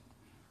us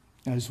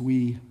as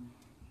we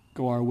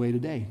go our way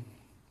today.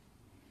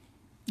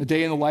 A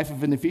day in the life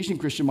of an Ephesian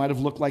Christian might have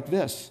looked like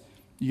this.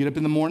 You get up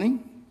in the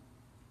morning,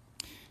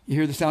 you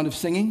hear the sound of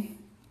singing,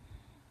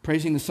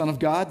 praising the Son of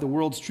God, the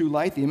world's true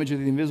light, the image of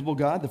the invisible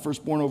God, the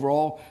firstborn over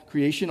all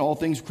creation, all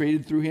things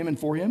created through him and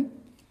for him.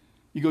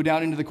 You go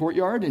down into the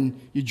courtyard and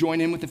you join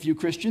in with a few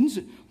Christians,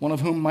 one of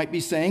whom might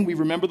be saying, we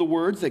remember the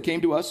words that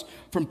came to us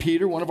from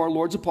Peter, one of our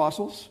Lord's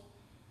apostles.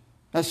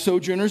 As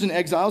sojourners and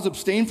exiles,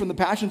 abstain from the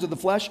passions of the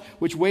flesh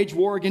which wage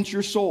war against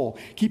your soul.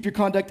 Keep your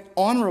conduct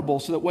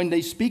honorable so that when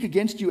they speak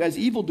against you as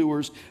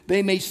evildoers,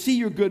 they may see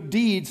your good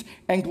deeds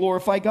and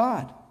glorify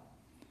God.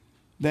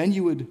 Then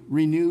you would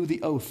renew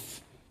the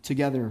oath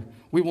together.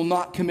 We will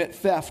not commit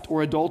theft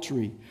or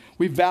adultery.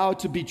 We vow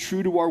to be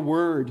true to our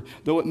word,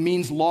 though it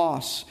means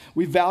loss.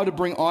 We vow to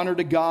bring honor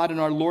to God and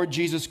our Lord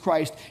Jesus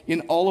Christ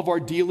in all of our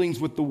dealings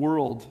with the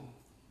world.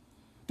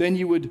 Then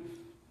you would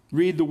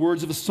read the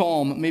words of a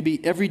psalm,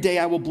 maybe every day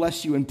I will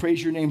bless you and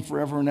praise your name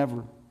forever and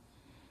ever.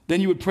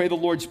 Then you would pray the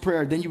Lord's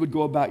Prayer. Then you would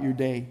go about your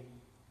day.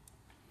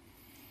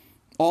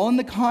 All in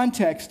the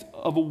context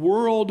of a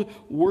world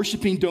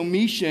worshiping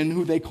Domitian,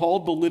 who they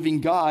called the living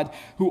God,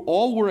 who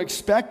all were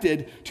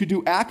expected to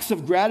do acts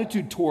of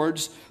gratitude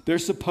towards their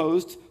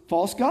supposed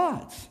false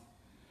gods.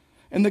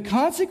 And the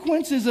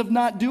consequences of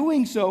not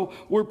doing so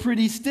were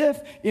pretty stiff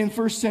in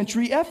first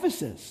century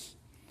Ephesus.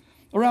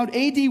 Around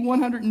AD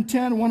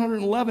 110,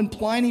 111,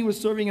 Pliny was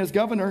serving as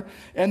governor,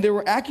 and there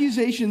were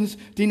accusations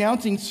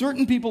denouncing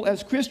certain people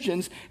as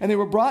Christians, and they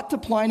were brought to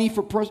Pliny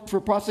for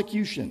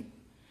prosecution.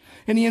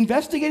 And he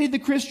investigated the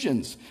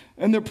Christians,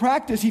 and their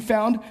practice, he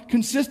found,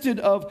 consisted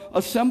of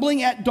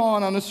assembling at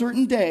dawn on a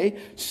certain day,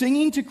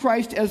 singing to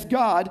Christ as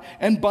God,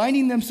 and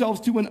binding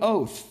themselves to an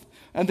oath,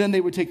 and then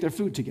they would take their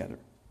food together.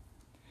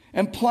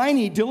 And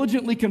Pliny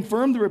diligently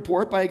confirmed the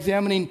report by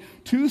examining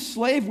 2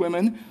 slave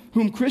women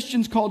whom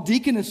Christians called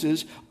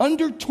deaconesses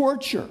under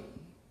torture.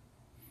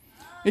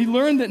 He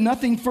learned that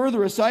nothing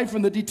further, aside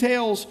from the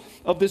details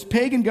of this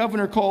pagan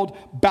governor called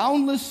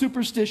boundless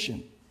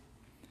superstition.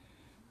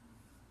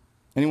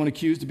 Anyone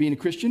accused of being a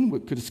Christian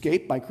could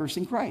escape by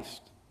cursing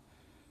Christ,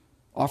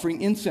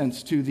 offering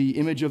incense to the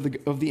image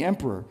of the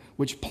emperor,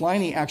 which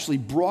Pliny actually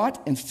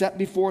brought and set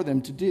before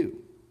them to do.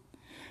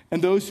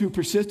 And those who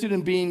persisted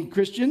in being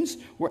Christians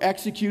were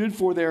executed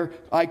for their,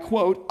 I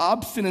quote,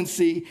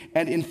 obstinacy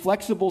and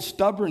inflexible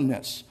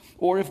stubbornness.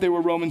 Or if they were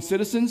Roman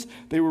citizens,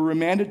 they were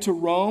remanded to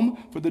Rome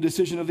for the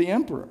decision of the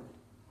emperor.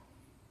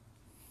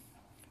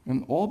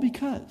 And all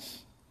because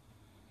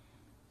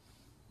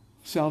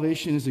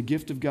salvation is a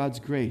gift of God's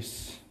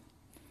grace,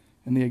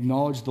 and they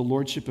acknowledged the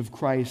lordship of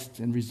Christ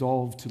and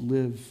resolved to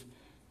live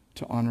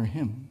to honor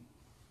him.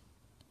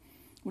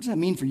 What does that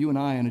mean for you and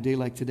I on a day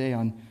like today,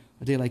 on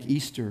a day like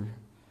Easter?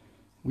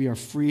 We are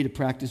free to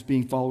practice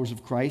being followers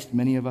of Christ.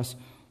 Many of us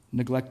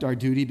neglect our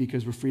duty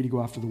because we're free to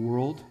go after the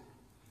world.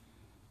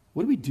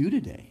 What do we do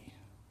today?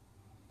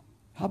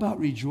 How about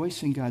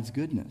rejoice in God's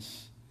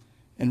goodness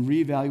and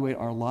reevaluate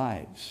our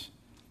lives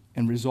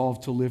and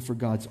resolve to live for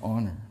God's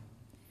honor?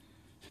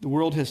 The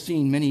world has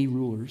seen many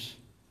rulers,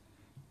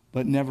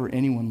 but never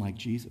anyone like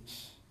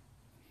Jesus.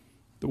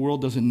 The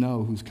world doesn't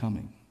know who's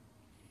coming,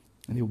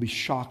 and they will be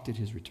shocked at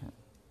his return.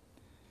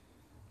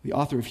 The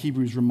author of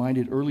Hebrews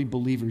reminded early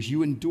believers,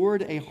 you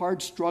endured a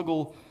hard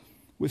struggle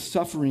with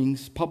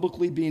sufferings,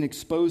 publicly being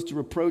exposed to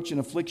reproach and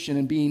affliction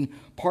and being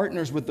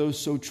partners with those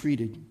so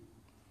treated.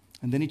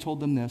 And then he told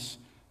them this,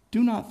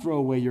 do not throw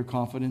away your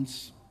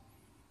confidence,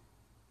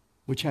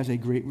 which has a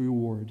great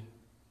reward.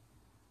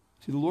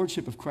 See, the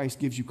lordship of Christ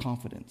gives you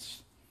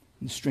confidence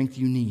and the strength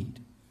you need,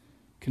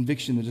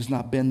 conviction that does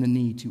not bend the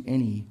knee to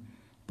any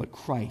but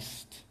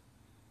Christ,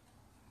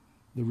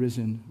 the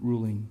risen,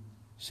 ruling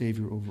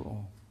Savior over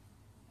all.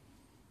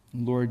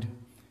 And Lord,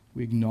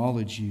 we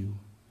acknowledge you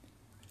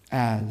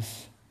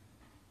as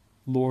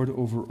Lord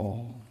over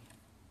all.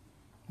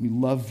 We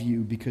love you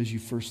because you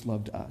first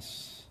loved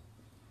us.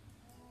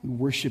 We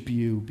worship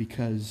you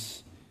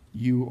because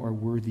you are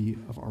worthy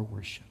of our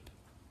worship.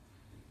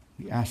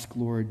 We ask,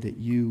 Lord, that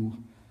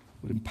you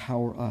would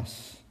empower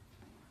us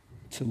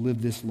to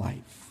live this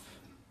life,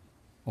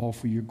 all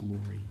for your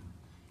glory.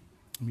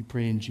 And we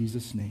pray in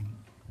Jesus' name.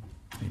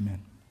 Amen.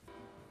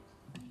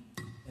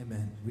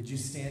 Amen. Would you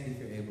stand if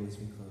you're able as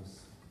we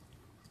close?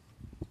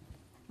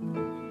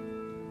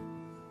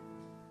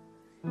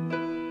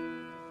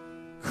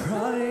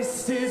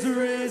 Christ is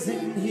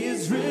risen, he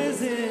is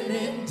risen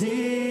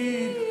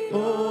indeed.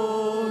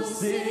 Oh,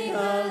 sing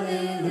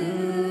hallelujah.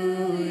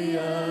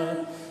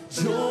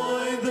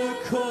 Join the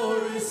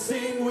chorus,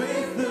 sing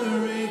with the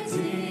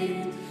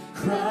redeemed.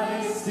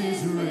 Christ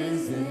is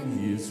risen,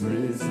 he is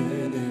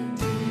risen indeed.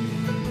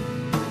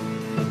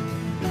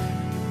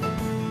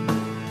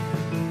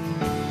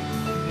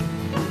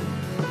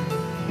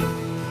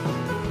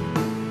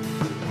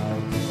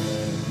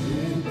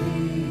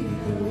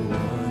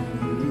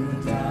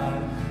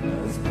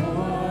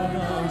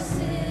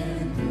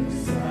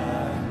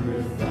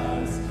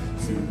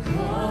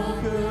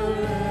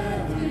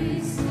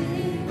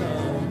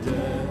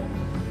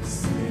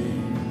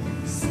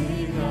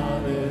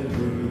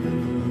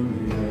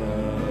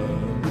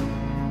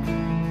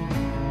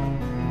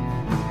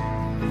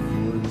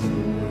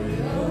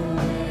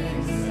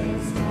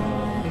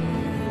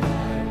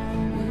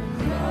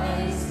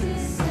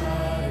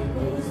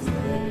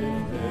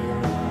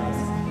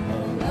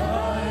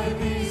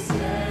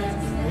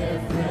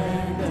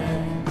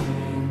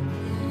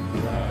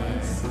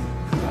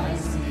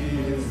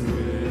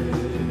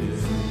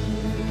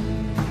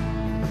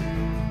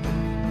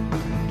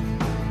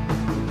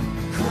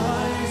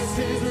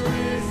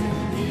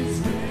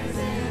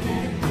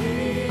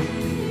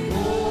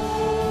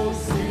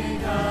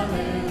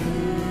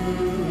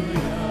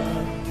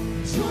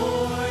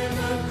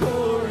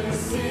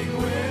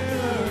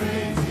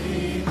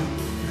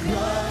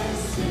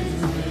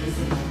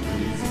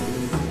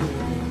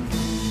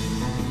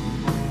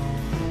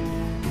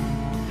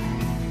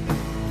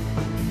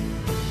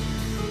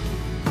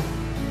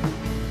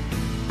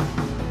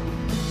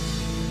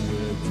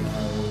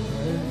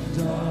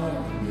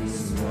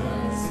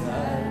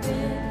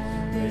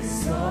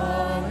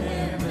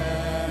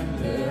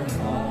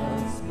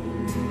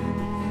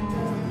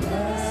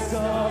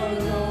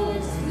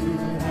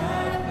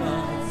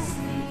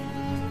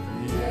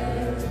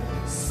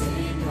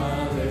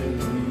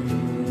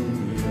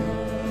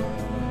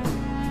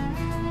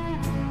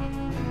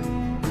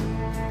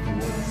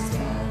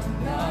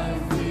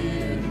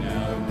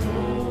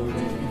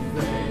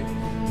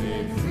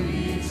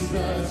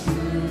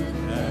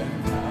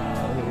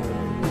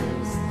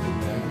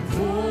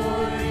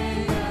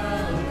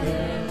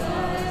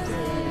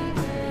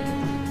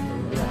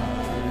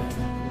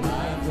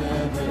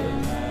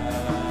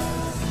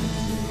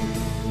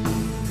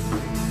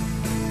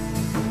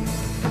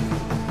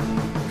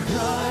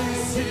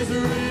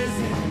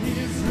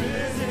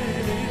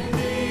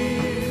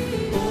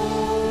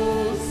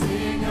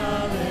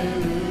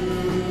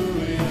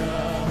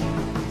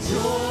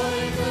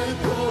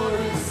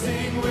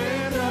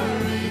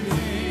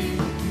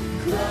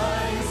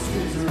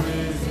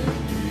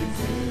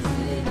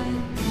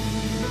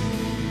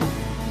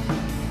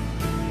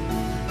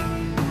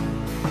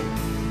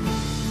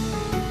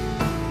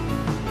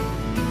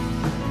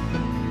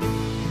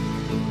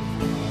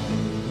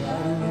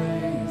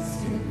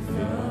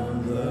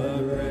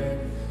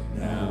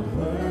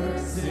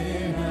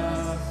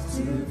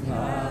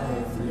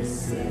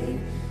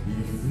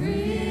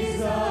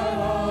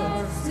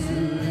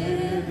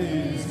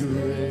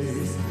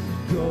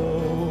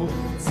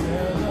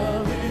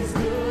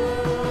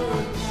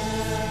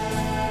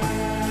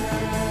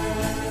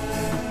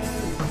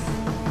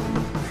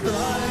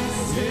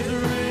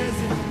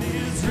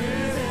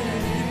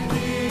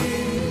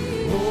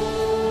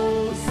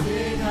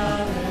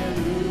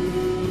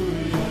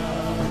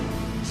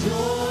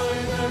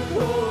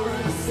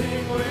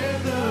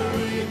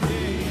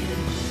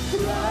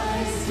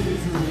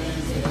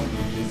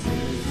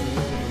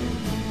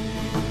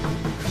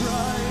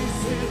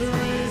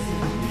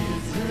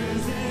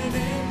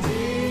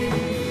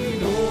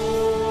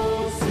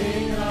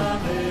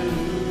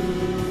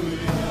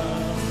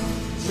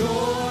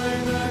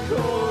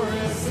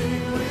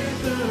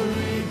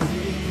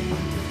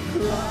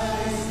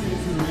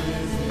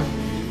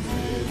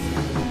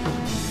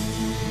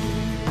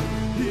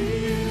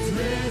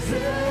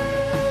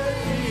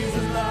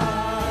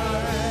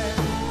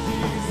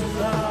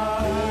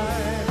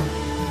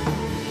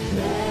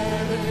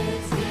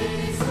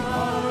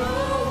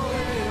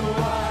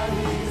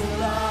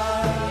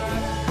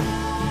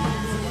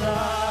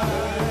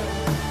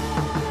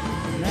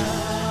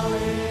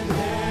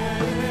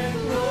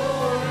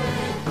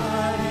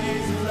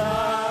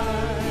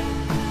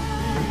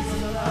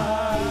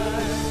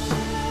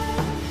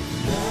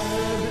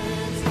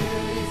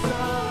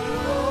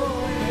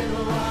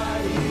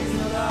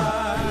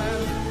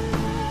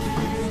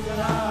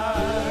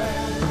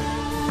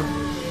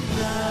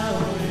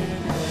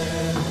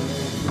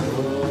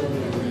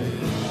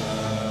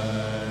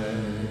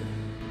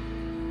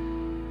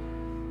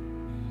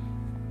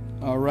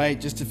 All right,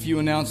 just a few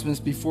announcements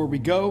before we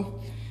go.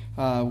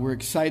 We're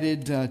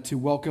excited to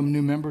welcome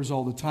new members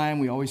all the time.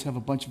 We always have a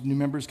bunch of new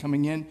members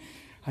coming in.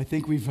 I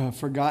think we've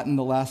forgotten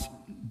the last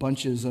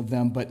bunches of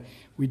them, but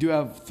we do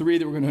have 3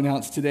 that we're going to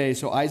announce today.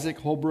 So Isaac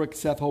Holbrook,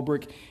 Seth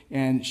Holbrook,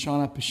 and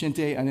Shauna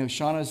Pashinte. I know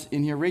Shauna's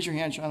in here. Raise your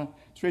hand, Shauna.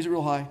 Just raise it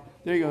real high.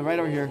 There you go, right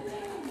over here.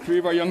 3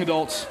 of our young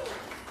adults.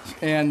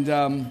 And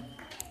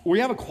we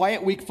have a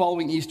quiet week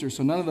following Easter,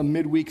 so none of the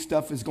midweek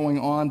stuff is going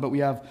on, but we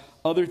have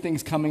other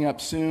things coming up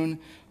soon.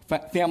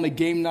 Family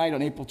game night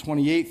on April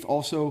 28th.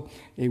 Also,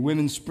 a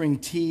women's spring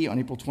tea on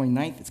April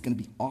 29th. It's going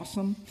to be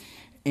awesome.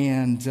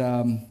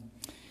 And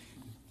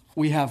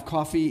we have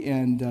coffee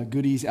and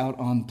goodies out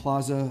on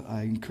Plaza.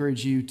 I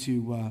encourage you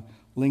to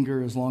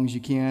linger as long as you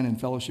can and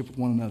fellowship with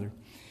one another.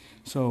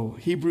 So,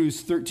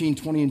 Hebrews 13,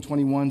 20, and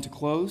 21 to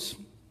close.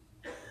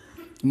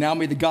 Now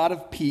may the God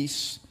of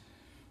peace,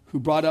 who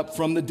brought up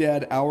from the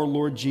dead our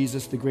Lord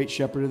Jesus, the great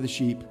shepherd of the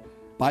sheep,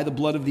 by the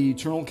blood of the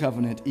eternal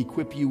covenant,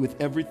 equip you with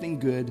everything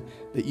good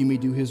that you may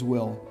do his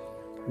will,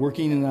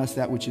 working in us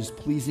that which is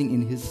pleasing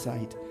in his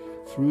sight,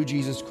 through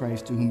Jesus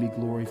Christ, to whom be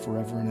glory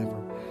forever and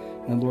ever.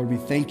 And Lord, we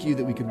thank you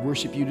that we could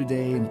worship you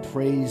today and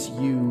praise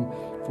you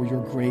for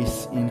your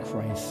grace in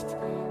Christ.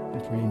 I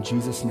pray in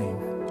Jesus' name.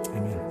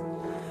 Amen.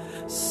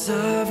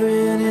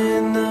 Sovereign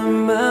in the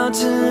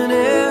mountain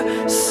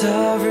air,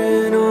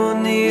 sovereign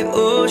on the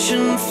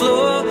ocean floor.